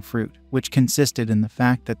Sheng Sheng fruit, which consisted in the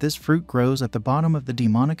fact that this fruit grows at the bottom of the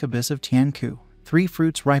demonic abyss of Tianqiong. 3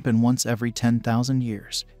 fruits ripen once every 10,000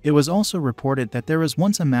 years. It was also reported that there was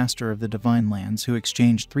once a master of the divine lands who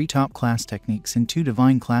exchanged 3 top-class techniques and 2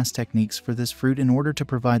 divine-class techniques for this fruit in order to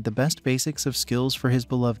provide the best basics of skills for his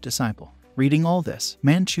beloved disciple. Reading all this,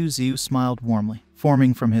 Chu Xiu smiled warmly,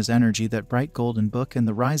 forming from his energy that bright golden book and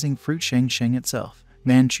the rising fruit Sheng Sheng itself.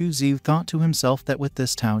 Chu Xiu thought to himself that with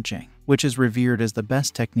this Tao Jing, which is revered as the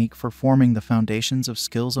best technique for forming the foundations of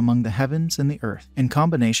skills among the heavens and the earth, in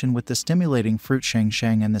combination with the stimulating fruit Shang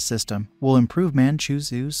Shang and the system, will improve Chu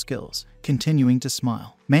Xiu's skills. Continuing to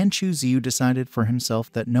smile, Chu Xiu decided for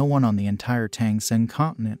himself that no one on the entire Tianqiong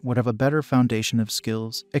Continent would have a better foundation of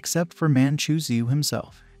skills, except for Chu Xiu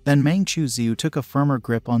himself. Then Chu Xiu took a firmer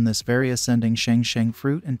grip on this very ascending Shang Shang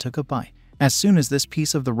fruit and took a bite. As soon as this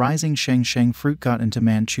piece of the rising Shang Shang fruit got into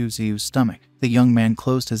Chu Xiu's stomach, the young man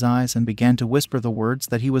closed his eyes and began to whisper the words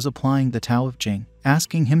that he was applying the Tao of Jing,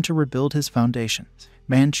 asking him to rebuild his foundations.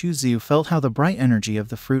 Chu Xiu felt how the bright energy of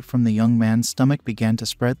the fruit from the young man's stomach began to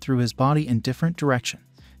spread through his body in different directions,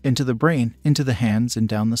 into the brain, into the hands, and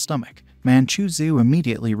down the stomach. Chu Xiu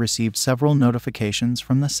immediately received several notifications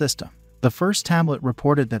from the system. The first tablet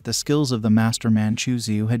reported that the skills of the master Chu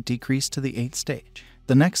Xiu had decreased to the 8th stage.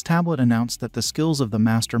 The next tablet announced that the skills of the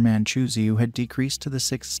master Chu Xiu had decreased to the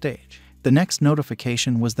 6th stage. The next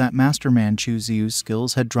notification was that master Chu Xiu's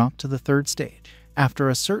skills had dropped to the 3rd stage. After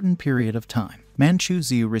a certain period of time, Chu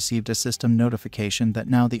Xiu received a system notification that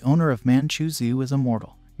now the owner of Chu Xiu is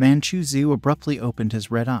immortal. Chu Xiu abruptly opened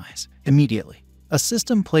his red eyes. Immediately, a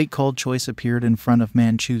system plate called Choice appeared in front of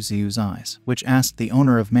Chu Xiu's eyes, which asked the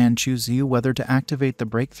owner of Chu Xiu whether to activate the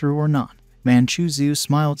breakthrough or not. Chu Xiu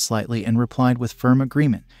smiled slightly and replied with firm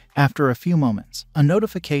agreement. After a few moments, a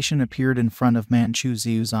notification appeared in front of Chu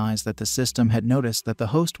Xiu's eyes that the system had noticed that the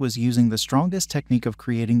host was using the strongest technique of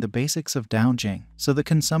creating the basics of Tao Jing, so the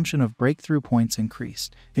consumption of breakthrough points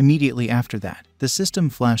increased. Immediately after that, the system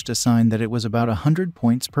flashed a sign that it was about 100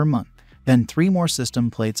 points per month. Then 3 more system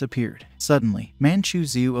plates appeared. Suddenly, Chu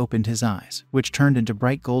Xiu opened his eyes, which turned into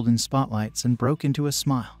bright golden spotlights and broke into a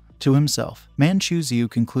smile. To himself, Chu Xiu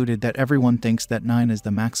concluded that everyone thinks that 9 is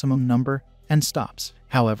the maximum number and stops.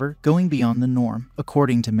 However, going beyond the norm,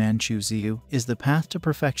 according to Chu Xiu, is the path to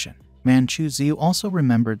perfection. Chu Xiu also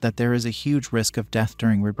remembered that there is a huge risk of death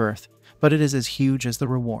during rebirth, but it is as huge as the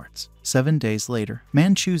rewards. 7 days later,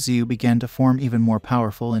 Chu Xiu began to form even more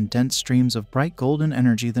powerful and dense streams of bright golden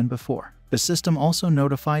energy than before. The system also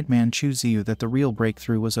notified Chu Xiu that the real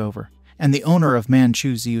breakthrough was over, and the owner of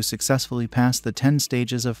Chu Xiu successfully passed the 10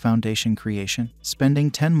 stages of foundation creation,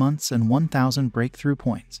 spending 10 months and 1,000 breakthrough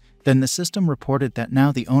points. Then the system reported that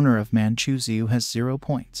now the owner of Chu Xiu has 0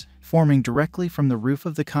 points. Forming directly from the roof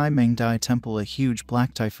of the Kai Mengdai temple a huge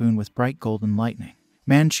black typhoon with bright golden lightning.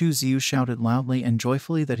 Chu Xiu shouted loudly and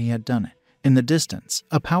joyfully that he had done it. In the distance,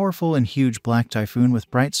 a powerful and huge black typhoon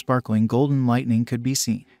with bright sparkling golden lightning could be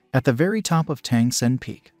seen. At the very top of Tianqiong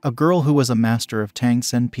Peak, a girl who was a master of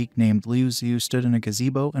Tianqiong Peak named Liu Xiu stood in a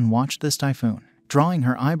gazebo and watched this typhoon, drawing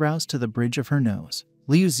her eyebrows to the bridge of her nose.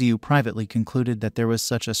 Liu Xiu privately concluded that there was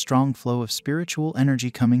such a strong flow of spiritual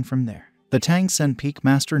energy coming from there. The Tianqiong Peak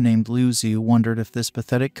master named Liu Xiu wondered if this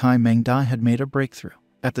pathetic Kai Mengdai had made a breakthrough.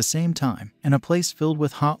 At the same time, in a place filled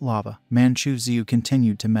with hot lava, Chu Xiu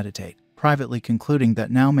continued to meditate, privately concluding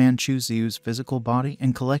that now Chu Xiu's physical body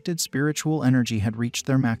and collected spiritual energy had reached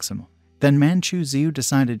their maximum. Then Chu Xiu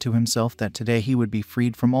decided to himself that today he would be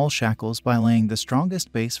freed from all shackles by laying the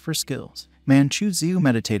strongest base for skills. Chu Xiu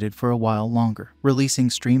meditated for a while longer,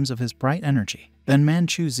 releasing streams of his bright energy. Then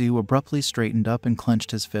Chu Xiu abruptly straightened up and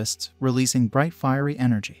clenched his fists, releasing bright fiery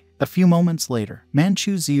energy. A few moments later,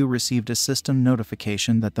 Chu Xiu received a system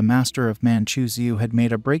notification that the master of Chu Xiu had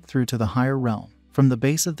made a breakthrough to the higher realm, from the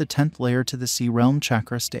base of the 10th layer to the Sea Realm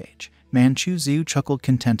Chakra stage. Chu Xiu chuckled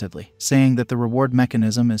contentedly, saying that the reward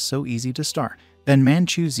mechanism is so easy to start. Then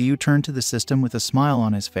Chu Xiu turned to the system with a smile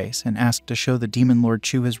on his face and asked to show the Demon Lord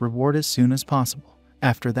Chu his reward as soon as possible.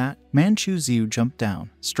 After that, Chu Xiu jumped down,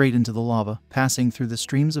 straight into the lava, passing through the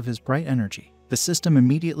streams of his bright energy. The system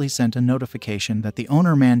immediately sent a notification that the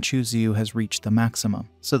owner Chu Xiu has reached the maximum,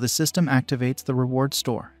 so the system activates the reward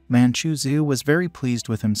store. Chu Xiu was very pleased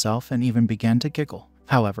with himself and even began to giggle.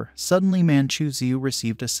 However, suddenly Chu Xiu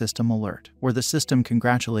received a system alert, where the system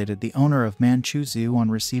congratulated the owner of Chu Xiu on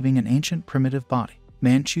receiving an ancient primitive body.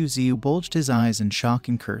 Chu Xiu bulged his eyes in shock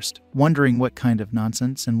and cursed, wondering what kind of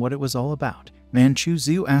nonsense and what it was all about. Chu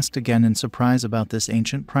Xiu asked again in surprise about this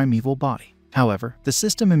ancient primeval body. However, the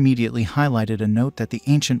system immediately highlighted a note that the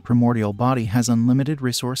ancient primordial body has unlimited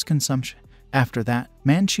resource consumption. After that,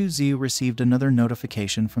 Chu Xiu received another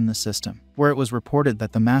notification from the system, where it was reported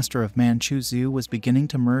that the master of Chu Xiu was beginning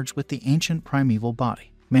to merge with the ancient primeval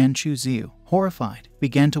body. Chu Xiu, horrified,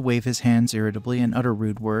 began to wave his hands irritably and utter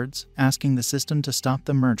rude words, asking the system to stop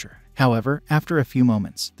the merger. However, after a few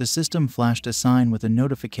moments, the system flashed a sign with a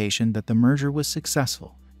notification that the merger was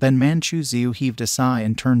successful. Then Chu Xiu heaved a sigh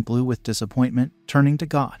and turned blue with disappointment, turning to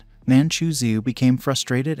God. Man Chu Xiu became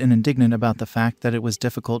frustrated and indignant about the fact that it was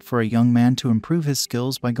difficult for a young man to improve his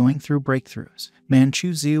skills by going through breakthroughs. Man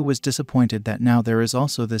Chu Xiu was disappointed that now there is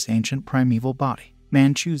also this ancient primeval body.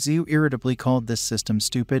 Man Chu Xiu irritably called this system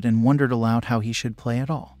stupid and wondered aloud how he should play at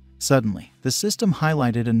all. Suddenly, the system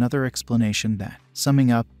highlighted another explanation that,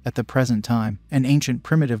 summing up, at the present time, an ancient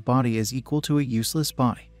primitive body is equal to a useless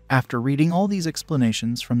body. After reading all these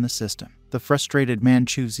explanations from the system, the frustrated man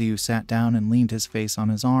Chu Xiu sat down and leaned his face on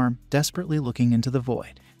his arm, desperately looking into the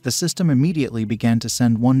void. The system immediately began to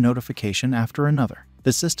send one notification after another.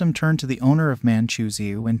 The system turned to the owner of Man Chu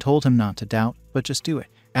Xiu and told him not to doubt, but just do it.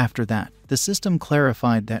 After that, the system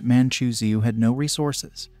clarified that Man Chu Xiu had no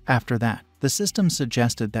resources. After that, the system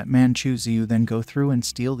suggested that Man Chu Xiu then go through and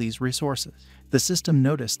steal these resources. The system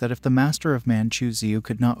noticed that if the master of Man Chu Xiu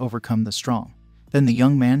could not overcome the strong, then the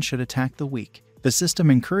young man should attack the weak. The system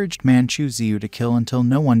encouraged Man Chu Xiu to kill until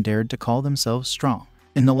no one dared to call themselves strong.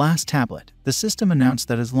 In the last tablet, the system announced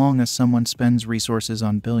that as long as someone spends resources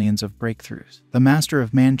on billions of breakthroughs, the master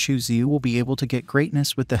of Man Chu Xiu will be able to get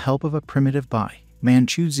greatness with the help of a primitive body. Man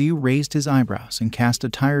Chu Xiu raised his eyebrows and cast a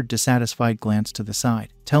tired, dissatisfied glance to the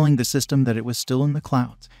side, telling the system that it was still in the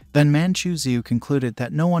clouds. Then Man Chu Xiu concluded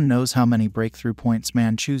that no one knows how many breakthrough points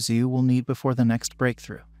Man Chu Xiu will need before the next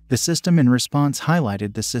breakthrough. The system in response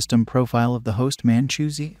highlighted the system profile of the host Man Chu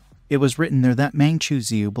Xiu. It was written there that Man Chu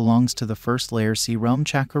Xiu belongs to the first layer C realm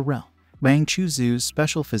chakra realm. Man Chu Xiu's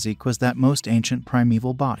special physique was that most ancient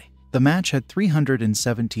primeval body. The match had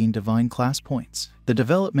 317 divine class points. The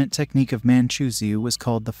development technique of Man Chu Xiu was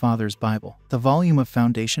called the Father's Bible, the volume of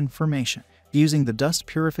foundation formation. Using the dust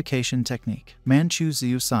purification technique, Man Chu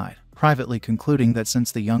Xiu sighed, privately concluding that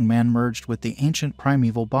since the young man merged with the ancient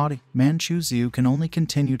primeval body, Man Chu Xiu can only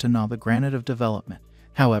continue to gnaw the granite of development.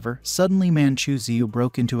 However, suddenly Man Chu Xiu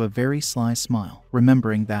broke into a very sly smile,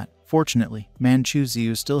 remembering that, fortunately, Man Chu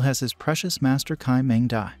Xiu still has his precious master Kai Meng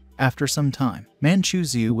Dai. After some time, Man Chu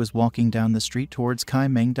Xiu was walking down the street towards Kai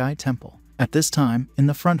Meng Dai Temple. At this time, in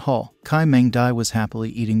the front hall, Kai Meng Dai was happily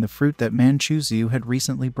eating the fruit that Man Chu Xiu had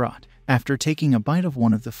recently brought. After taking a bite of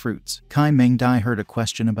one of the fruits, Kai Meng Dai heard a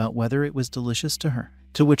question about whether it was delicious to her,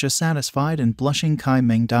 to which a satisfied and blushing Kai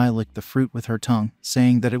Meng Dai licked the fruit with her tongue,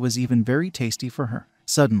 saying that it was even very tasty for her.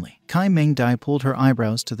 Suddenly, Kai Meng Dai pulled her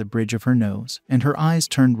eyebrows to the bridge of her nose, and her eyes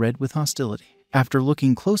turned red with hostility. After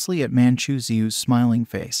looking closely at Man Chu Xiu's smiling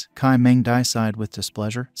face, Kai Meng Dai sighed with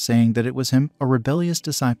displeasure, saying that it was him, a rebellious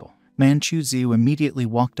disciple. Man Chu Xiu immediately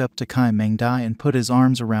walked up to Kai Meng Dai and put his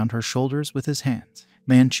arms around her shoulders with his hands.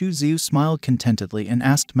 Man Chu Xiu smiled contentedly and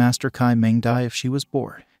asked Master Kai Meng Dai if she was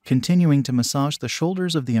bored. Continuing to massage the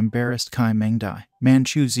shoulders of the embarrassed Kai Meng Dai, Man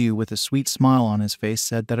Chu Xiu with a sweet smile on his face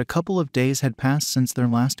said that a couple of days had passed since their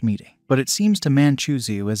last meeting. But it seems to Man Chu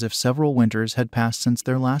Xiu as if several winters had passed since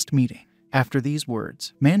their last meeting. After these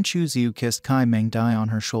words, Man Chu Xiu kissed Kai Meng Dai on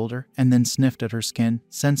her shoulder and then sniffed at her skin,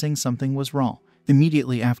 sensing something was wrong.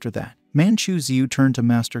 Immediately after that, Man Chu Xiu turned to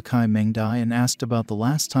Master Kai Meng Dai and asked about the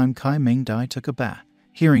last time Kai Meng Dai took a bath.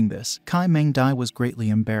 Hearing this, Kai Meng Dai was greatly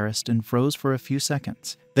embarrassed and froze for a few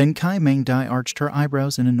seconds. Then Kai Meng Dai arched her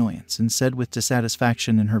eyebrows in annoyance and said with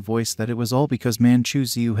dissatisfaction in her voice that it was all because Man Chu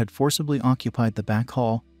Xiu had forcibly occupied the back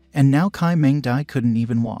hall, and now Kai Meng Dai couldn't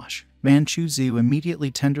even wash. Man Chu Xiu immediately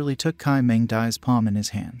tenderly took Kai Meng Dai's palm in his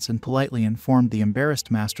hands and politely informed the embarrassed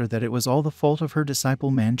master that it was all the fault of her disciple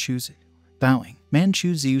Man Chu Xiu. Bowing, Man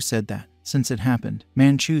Chu Xiu said that, since it happened,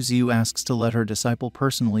 Man Chu Xiu asks to let her disciple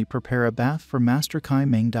personally prepare a bath for Master Kai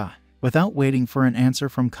Meng Dai. Without waiting for an answer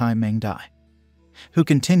from Kai Meng Dai, who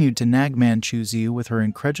continued to nag Man Chu Xiu with her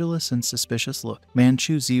incredulous and suspicious look, Man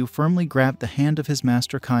Chu Xiu firmly grabbed the hand of his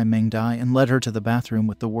master Kai Meng Dai and led her to the bathroom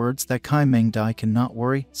with the words that Kai Meng Dai cannot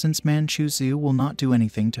worry since Man Chu Xiu will not do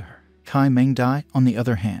anything to her. Kai Meng Dai, on the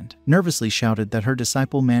other hand, nervously shouted that her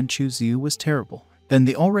disciple Man Chu Xiu was terrible. Then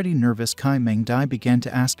the already nervous Kai Meng Dai began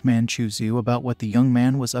to ask Man Chu Xiu about what the young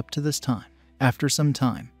man was up to this time. After some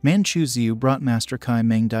time, Man Chu Xiu brought Master Kai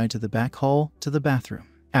Meng Dai to the back hall, to the bathroom.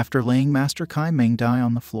 After laying Master Kai Meng Dai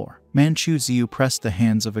on the floor, Man Chu Xiu pressed the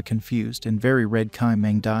hands of a confused and very red Kai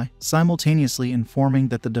Meng Dai, simultaneously informing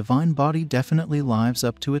that the divine body definitely lives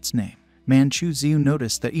up to its name. Man Chu Xiu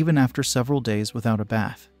noticed that even after several days without a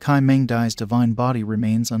bath, Kai Meng Dai's divine body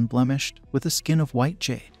remains unblemished, with a skin of white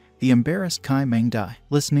jade. The embarrassed Kai Meng Dai,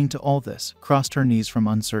 listening to all this, crossed her knees from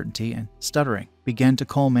uncertainty and, stuttering, began to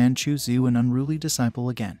call Man Chu Xiu an unruly disciple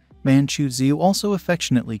again. Man Chu Xiu also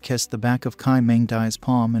affectionately kissed the back of Kai Meng Dai's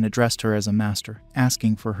palm and addressed her as a master,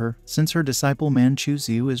 asking for her, since her disciple Man Chu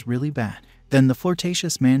Xiu is really bad. Then the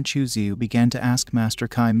flirtatious Man Chu Xiu began to ask Master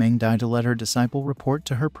Kai Meng Dai to let her disciple report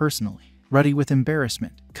to her personally. Ruddy with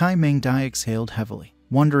embarrassment, Kai Meng Dai exhaled heavily.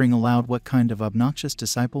 wondering aloud what kind of obnoxious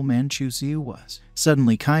disciple Chu Xiu was.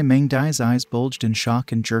 Suddenly Kai Meng Dai's eyes bulged in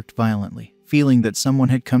shock and jerked violently, feeling that someone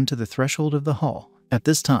had come to the threshold of the hall. At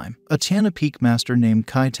this time, a Yunxia Peak master named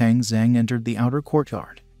Kai Tang Zhang entered the outer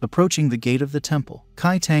courtyard. Approaching the gate of the temple,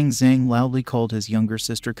 Kai Tang Zhang loudly called his younger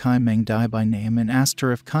sister Kai Meng Dai by name and asked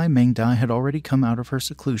her if Kai Meng Dai had already come out of her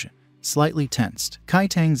seclusion. Slightly tensed, Kai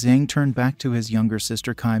Tang Zhang turned back to his younger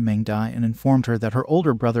sister Kai Meng Dai and informed her that her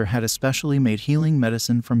older brother had especially made healing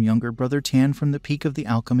medicine from younger brother Tian from the peak of the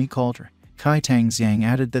alchemy cauldron. Kai Tang Zhang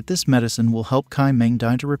added that this medicine will help Kai Meng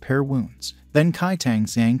Dai to repair wounds. Then Kai Tang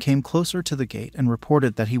Zhang came closer to the gate and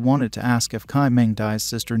reported that he wanted to ask if Kai Meng Dai's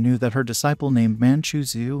sister knew that her disciple named Chu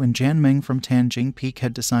Xiu and Jan Meng from Tianqiong Peak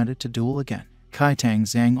had decided to duel again. Kai Tang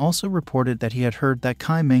Zhang also reported that he had heard that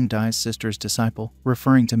Kai Meng Dai's sister's disciple,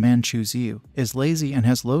 referring to Chu Xiu, is lazy and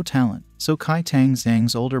has low talent, so Kai Tang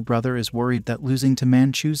Zhang's older brother is worried that losing to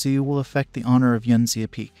Chu Xiu will affect the honor of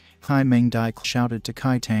Yunxia Peak. Kai Meng Dai shouted to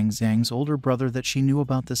Kai Tang Zhang's older brother that she knew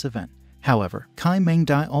about this event. However, Kai Meng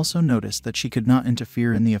Dai also noticed that she could not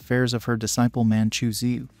interfere in the affairs of her disciple Chu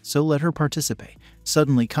Xiu, so let her participate.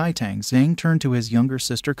 Suddenly Kai Tang Zhang turned to his younger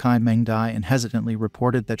sister Kai Meng Dai and hesitantly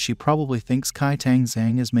reported that she probably thinks Kai Tang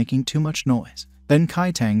Zhang is making too much noise. Then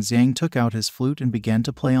Kai Tang Zhang took out his flute and began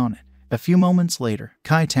to play on it. A few moments later,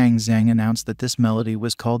 Kai Tang Zhang announced that this melody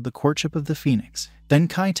was called The Courtship of the Phoenix. Then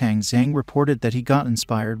Kai Tang Zhang reported that he got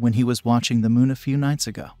inspired when he was watching the moon a few nights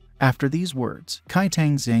ago. After these words, Kai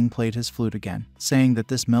Tang Zhang played his flute again, saying that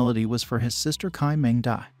this melody was for his sister Kai Meng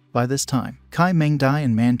Dai. By this time, Kai Meng Dai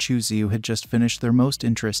and Chu Xiu had just finished their most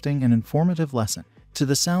interesting and informative lesson. To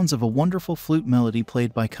the sounds of a wonderful flute melody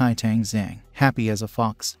played by Kai Tang Zhang, happy as a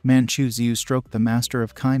fox, Chu Xiu stroked the master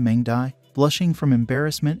of Kai Meng Dai, blushing from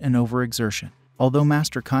embarrassment and overexertion. Although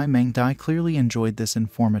Master Kai Meng Dai clearly enjoyed this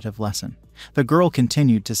informative lesson, the girl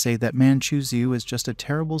continued to say that Chu Xiu is just a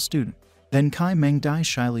terrible student. Then Kai Meng Dai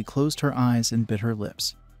shyly closed her eyes and bit her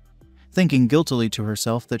lips, thinking guiltily to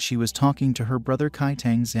herself that she was talking to her brother Kai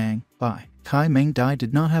Tang Zhang. Kai Meng Dai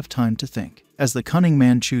did not have time to think, as the cunning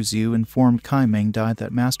Chu Xiu informed Kai Meng Dai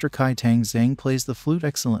that Master Kai Tang Zhang plays the flute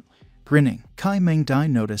excellently. Grinning, Kai Meng Dai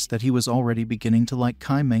noticed that he was already beginning to like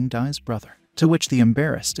Kai Meng Dai's brother, to which the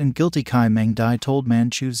embarrassed and guilty Kai Meng Dai told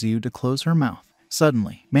Chu Xiu to close her mouth.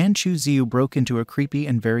 Suddenly, Chu Xiu broke into a creepy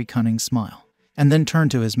and very cunning smile, and then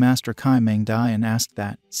turned to his master Kai Meng Dai and asked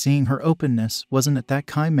that, seeing her openness, wasn't it that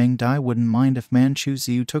Kai Meng Dai wouldn't mind if Chu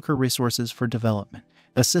Xiu took her resources for development.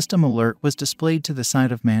 A system alert was displayed to the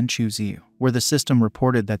side of Chu Xiu, where the system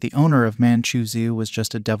reported that the owner of Chu Xiu was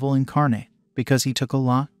just a devil incarnate, because he took a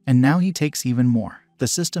lot, and now he takes even more. The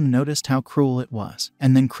system noticed how cruel it was,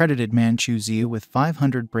 and then credited Chu Xiu with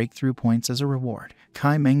 500 breakthrough points as a reward.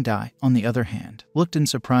 Kai Meng Dai, on the other hand, looked in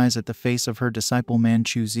surprise at the face of her disciple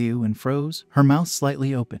Chu Xiu and froze, her mouth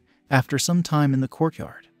slightly open. After some time in the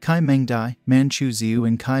courtyard, Kai Meng Dai, Chu Xiu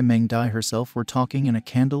and Kai Meng Dai herself were talking in a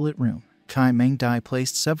candlelit room. Kai Meng Dai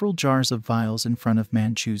placed several jars of vials in front of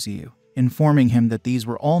Chu Xiu, informing him that these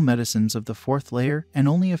were all medicines of the 4th layer and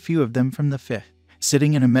only a few of them from the 5th.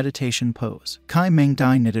 Sitting in a meditation pose, Kai Meng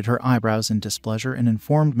Dai knitted her eyebrows in displeasure and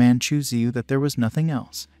informed Chu Xiu that there was nothing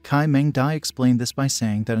else. Kai Meng Dai explained this by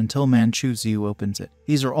saying that until Chu Xiu opens it,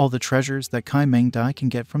 these are all the treasures that Kai Meng Dai can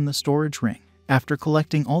get from the storage ring. After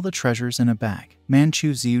collecting all the treasures in a bag,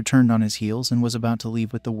 Chu Xiu turned on his heels and was about to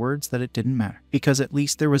leave with the words that it didn't matter, because at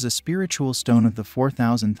least there was a spiritual stone of the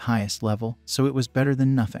 4,000th highest level, so it was better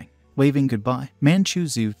than nothing. Waving goodbye, Chu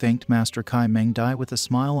Xiu thanked Master Kai Meng Dai with a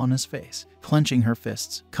smile on his face. Clenching her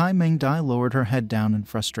fists, Kai Meng Dai lowered her head down in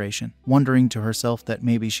frustration, wondering to herself that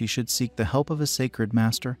maybe she should seek the help of a sacred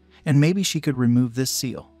master, and maybe she could remove this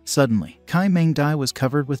seal. Suddenly, Kai Meng Dai was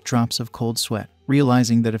covered with drops of cold sweat,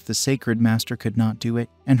 realizing that if the sacred master could not do it,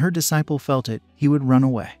 and her disciple felt it, he would run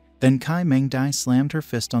away. Then Kai Meng Dai slammed her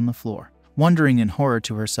fist on the floor, wondering in horror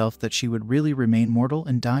to herself that she would really remain mortal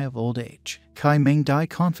and die of old age. Kai Meng Dai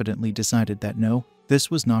confidently decided that no, this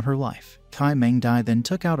was not her life. Kai Meng Dai then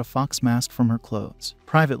took out a fox mask from her clothes,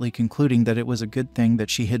 privately concluding that it was a good thing that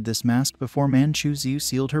she hid this mask before Chu Xiu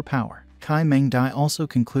sealed her power. Kai Meng Dai also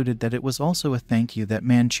concluded that it was also a thank you that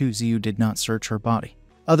Chu Xiu did not search her body.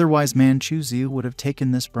 Otherwise Chu Xiu would have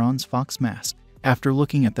taken this bronze fox mask. After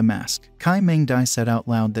looking at the mask, Kai Meng Dai said out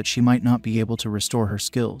loud that she might not be able to restore her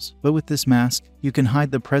skills, but with this mask, you can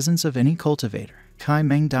hide the presence of any cultivator. Kai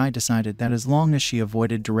Meng Dai decided that as long as she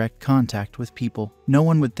avoided direct contact with people, no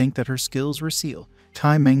one would think that her skills were sealed.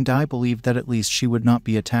 Kai Meng Dai believed that at least she would not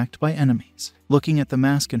be attacked by enemies. Looking at the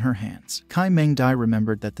mask in her hands, Kai Meng Dai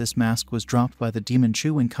remembered that this mask was dropped by the demon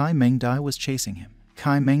Chu when Kai Meng Dai was chasing him.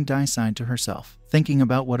 Kai Meng Dai sighed to herself, thinking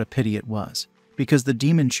about what a pity it was, because the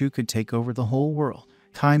demon Chu could take over the whole world.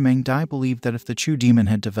 Kai Meng Dai believed that if the Chu demon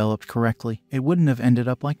had developed correctly, it wouldn't have ended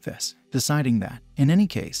up like this. Deciding that, in any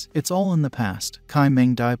case, it's all in the past, Kai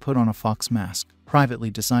Meng Dai put on a fox mask, privately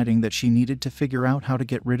deciding that she needed to figure out how to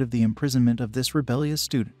get rid of the imprisonment of this rebellious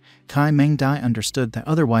student. Kai Meng Dai understood that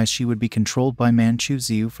otherwise she would be controlled by Chu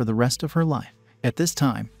Xiu for the rest of her life. At this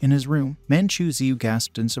time, in his room, Chu Xiu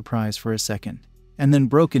gasped in surprise for a second, and then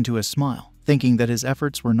broke into a smile, thinking that his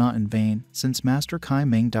efforts were not in vain, since Master Kai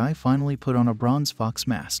Meng Dai finally put on a bronze fox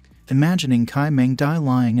mask. Imagining Kai Meng Dai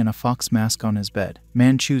lying in a fox mask on his bed,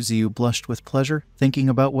 Chu Xiu blushed with pleasure, thinking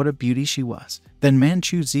about what a beauty she was. Then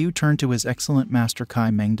Chu Xiu turned to his excellent master Kai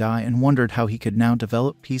Meng Dai and wondered how he could now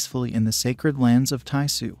develop peacefully in the sacred lands of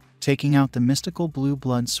Taisu. Taking out the mystical blue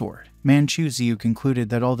blood sword, Chu Xiu concluded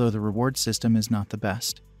that although the reward system is not the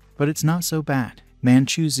best, but it's not so bad.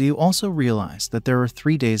 Chu Xiu also realized that there were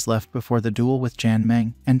 3 days left before the duel with Jan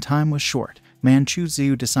Meng, and time was short. Chu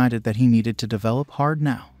Xiu decided that he needed to develop hard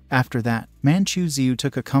now. After that, Chu Xiu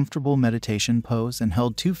took a comfortable meditation pose and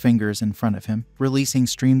held 2 fingers in front of him, releasing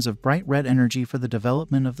streams of bright red energy for the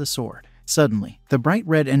development of the sword. Suddenly, the bright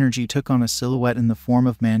red energy took on a silhouette in the form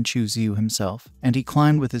of Chu Xiu himself, and he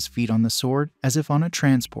climbed with his feet on the sword, as if on a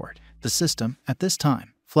transport. The system, at this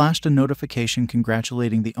time, flashed a notification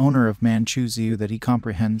congratulating the owner of Chu Xiu that he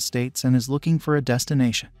comprehends states and is looking for a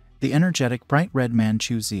destination. The energetic bright red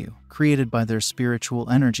Chu Xiu, created by their spiritual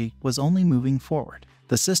energy, was only moving forward.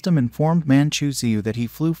 The system informed Chu Xiu that he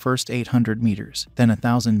flew first 800 meters, then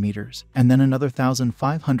 1,000 meters, and then another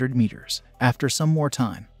 1,500 meters. After some more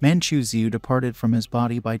time, Chu Xiu departed from his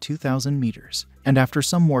body by 2,000 meters. And after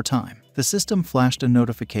some more time, the system flashed a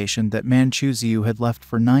notification that Chu Xiu had left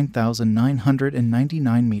for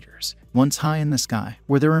 9,999 meters. Once high in the sky,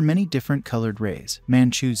 where there were many different colored rays,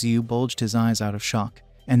 Chu Xiu bulged his eyes out of shock,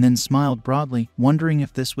 and then smiled broadly, wondering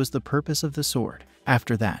if this was the purpose of the sword.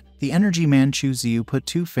 After that, the energy Chu Xiu put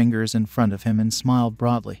 2 fingers in front of him and smiled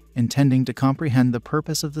broadly, intending to comprehend the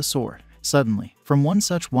purpose of the sword. Suddenly, from one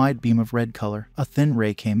such wide beam of red color, a thin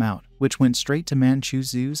ray came out, which went straight to Chu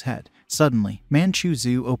Xiu's head. Suddenly, Chu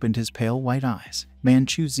Xiu opened his pale white eyes.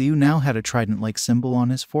 Chu Xiu now had a trident-like symbol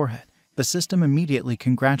on his forehead. The system immediately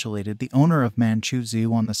congratulated the owner of Chu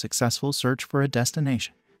Xiu on the successful search for a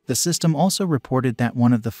destination. The system also reported that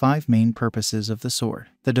one of the 5 main purposes of the sword,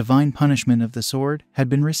 the divine punishment of the sword, had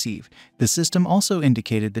been received. The system also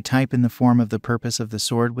indicated the type in the form of the purpose of the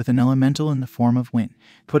sword with an elemental in the form of wind.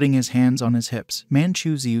 Putting his hands on his hips,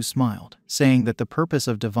 Chu Xiu smiled, saying that the purpose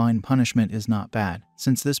of divine punishment is not bad,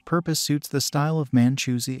 since this purpose suits the style of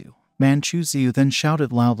Chu Xiu. Chu Xiu then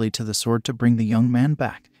shouted loudly to the sword to bring the young man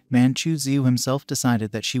back. Chu Xiu himself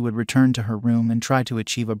decided that she would return to her room and try to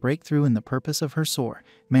achieve a breakthrough in the purpose of her sword.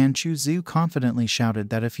 Chu Xiu confidently shouted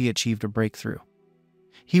that if he achieved a breakthrough,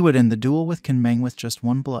 he would end the duel with Kan Meng with just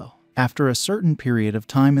 1 blow. After a certain period of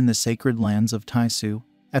time in the sacred lands of Taisu,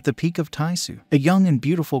 at the peak of Taisu, a young and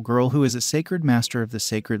beautiful girl who is a sacred master of the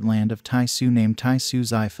sacred land of Taisu named Taisu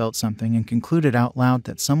Zai felt something and concluded out loud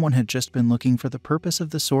that someone had just been looking for the purpose of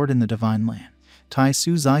the sword in the divine land.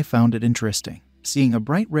 Taisu Zai found it interesting, seeing a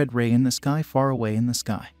bright red ray in the sky far away in the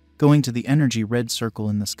sky. Going to the energy red circle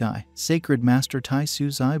in the sky, Sacred Master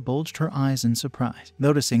Taisu Zai bulged her eyes in surprise,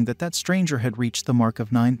 noticing that that stranger had reached the mark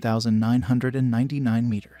of 9,999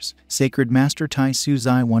 meters. Sacred Master Taisu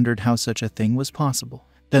Zai wondered how such a thing was possible.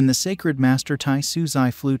 Then the Sacred Master Taisu Zai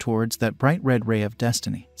flew towards that bright red ray of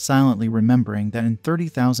destiny, silently remembering that in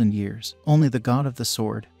 30,000 years, only the god of the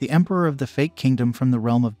sword, the emperor of the Fate Kingdom from the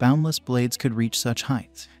realm of boundless blades could reach such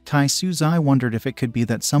heights. Taisu Zai wondered if it could be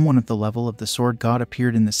that someone at the level of the sword god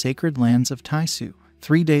appeared in the sacred lands of Taisu.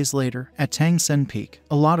 3 days later, at Tianqiong Peak,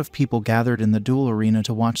 a lot of people gathered in the duel arena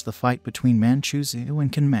to watch the fight between Chu Xiu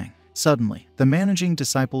and Kan Meng. Suddenly, the managing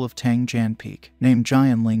disciple of Tianqiong Peak, named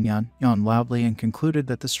Jian Lingyan, yawned loudly and concluded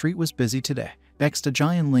that the street was busy today. Next to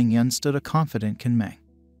Jian Lingyan stood a confident Kan Meng,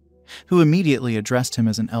 who immediately addressed him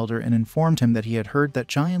as an elder and informed him that he had heard that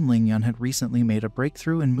Jian Lingyan had recently made a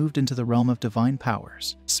breakthrough and moved into the realm of divine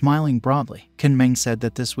powers. Smiling broadly, Kan Meng said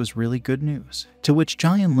that this was really good news, to which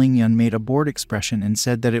Jian Lingyan made a bored expression and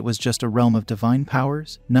said that it was just a realm of divine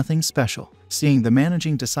powers, nothing special. Seeing the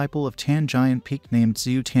managing disciple of Tianqiong Peak named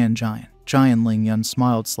Zhu Tianjian, Jian Lingyan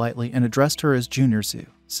smiled slightly and addressed her as Junior Zhu,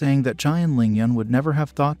 saying that Jian Lingyan would never have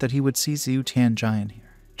thought that he would see Zhu Tianjian here.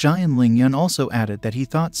 Jian Lingyan also added that he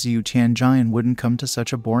thought Zhu Tianjian wouldn't come to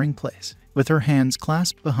such a boring place. With her hands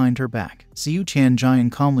clasped behind her back, Zhu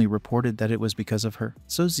Tianjian calmly reported that it was because of her,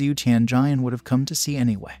 so Zhu Tianjian would have come to see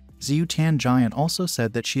anyway. Zhu Tianjian also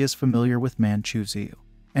said that she is familiar with Chu Xiu,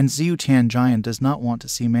 and Zhu Tianjian does not want to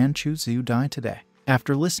see Chu Xiu die today.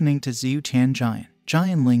 After listening to Zhu Tianjian,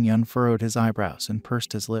 Jian Lingyan furrowed his eyebrows and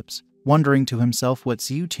pursed his lips, wondering to himself what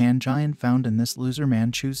Xiu Tianjian found in this loser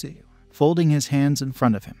man Chu Xiu. Folding his hands in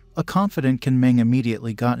front of him, a confident Kan Meng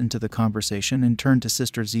immediately got into the conversation and turned to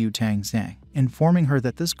Sister Xiu Tangxiang, informing her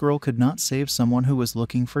that this girl could not save someone who was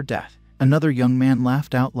looking for death. Another young man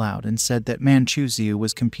laughed out loud and said that man Chu Xiu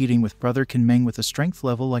was competing with brother Kan Meng with a strength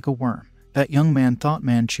level like a worm. That young man thought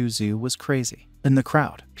man Chu Xiu was crazy. In the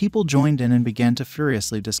crowd, people joined in and began to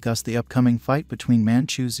furiously discuss the upcoming fight between man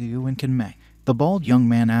Chu Xiu and Kan Meng. The bald young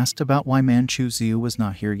man asked about why man Chu Xiu was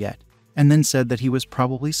not here yet, and then said that he was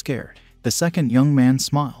probably scared. The second young man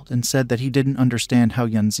smiled and said that he didn't understand how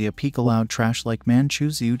Yunxia Peak allowed trash like man Chu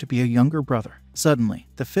Xiu to be a younger brother. Suddenly,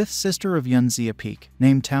 the fifth sister of Yunxia Peak,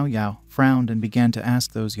 named Tao Yao, frowned and began to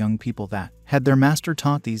ask those young people that, had their master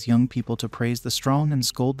taught these young people to praise the strong and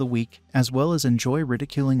scold the weak, as well as enjoy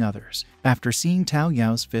ridiculing others. After seeing Tao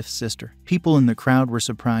Yao's fifth sister, people in the crowd were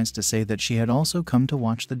surprised to say that she had also come to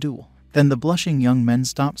watch the duel. Then the blushing young men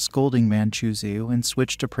stopped scolding man Chu Xiu and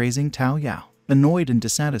switched to praising Tao Yao. Annoyed and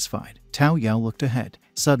dissatisfied, Tao Yao looked ahead.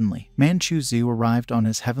 Suddenly, man Chu Xiu arrived on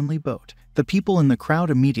his heavenly boat. The people in the crowd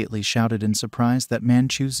immediately shouted in surprise that man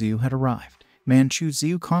Chu Xiu had arrived. Man Chu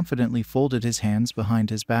Xiu confidently folded his hands behind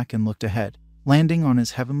his back and looked ahead, landing on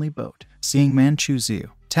his heavenly boat. Seeing man Chu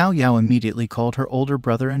Xiu, Tao Yao immediately called her older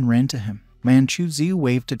brother and ran to him. Man Chu Xiu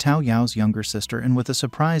waved to Tao Yao's younger sister and with a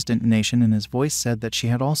surprised intonation in his voice said that she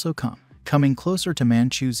had also come. Coming closer to man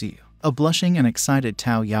Chu Xiu, a blushing and excited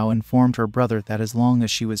Tao Yao informed her brother that as long as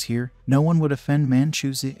she was here, no one would offend man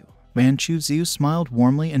Chu Xiu. Man Chu Xiu smiled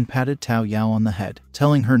warmly and patted Tao Yao on the head,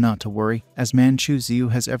 telling her not to worry, as man Chu Xiu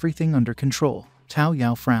has everything under control. Tao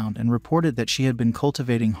Yao frowned and reported that she had been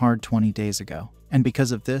cultivating hard 20 days ago, and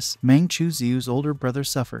because of this, man Chu Xiu's older brother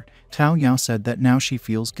suffered. Tao Yao said that now she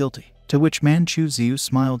feels guilty, to which man Chu Xiu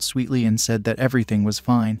smiled sweetly and said that everything was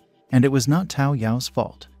fine, and it was not Tao Yao's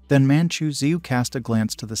fault. Then man Chu Xiu cast a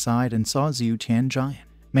glance to the side and saw Xiu Tianjian.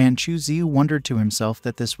 Man Chu Xiu wondered to himself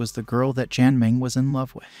that this was the girl that Jian Meng was in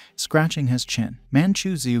love with. Scratching his chin, man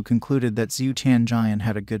Chu Xiu concluded that Xiu Tianjian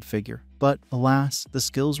had a good figure, but, alas, the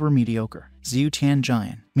skills were mediocre. Xiu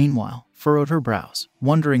Tianjian, meanwhile, furrowed her brows,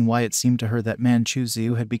 wondering why it seemed to her that man Chu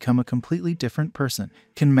Xiu had become a completely different person.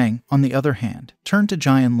 Kan Meng, on the other hand, turned to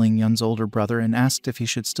Jian Lingyun's older brother and asked if he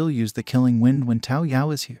should still use the killing wind when Tao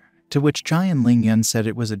Yao is here. To which Jian Lingyun said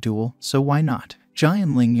it was a duel, so why not?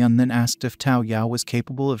 Jian Lingyun then asked if Tao Yao was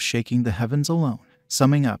capable of shaking the heavens alone.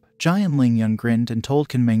 Summing up, Jian Lingyun grinned and told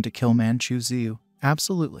Kan Meng to kill man Chu Xiu.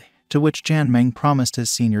 Absolutely. To which Jian Meng promised his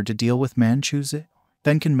senior to deal with man Chu Xiu.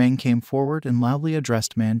 Then Kan Meng came forward and loudly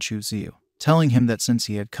addressed man Chu Xiu, telling him that since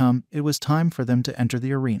he had come, it was time for them to enter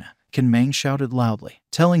the arena. Kan Meng shouted loudly,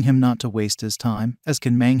 telling him not to waste his time, as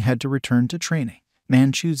Kan Meng had to return to training.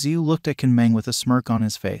 Man Chu Xiu looked at Kan Meng with a smirk on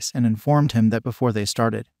his face and informed him that before they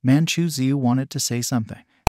started, man Chu Xiu wanted to say something.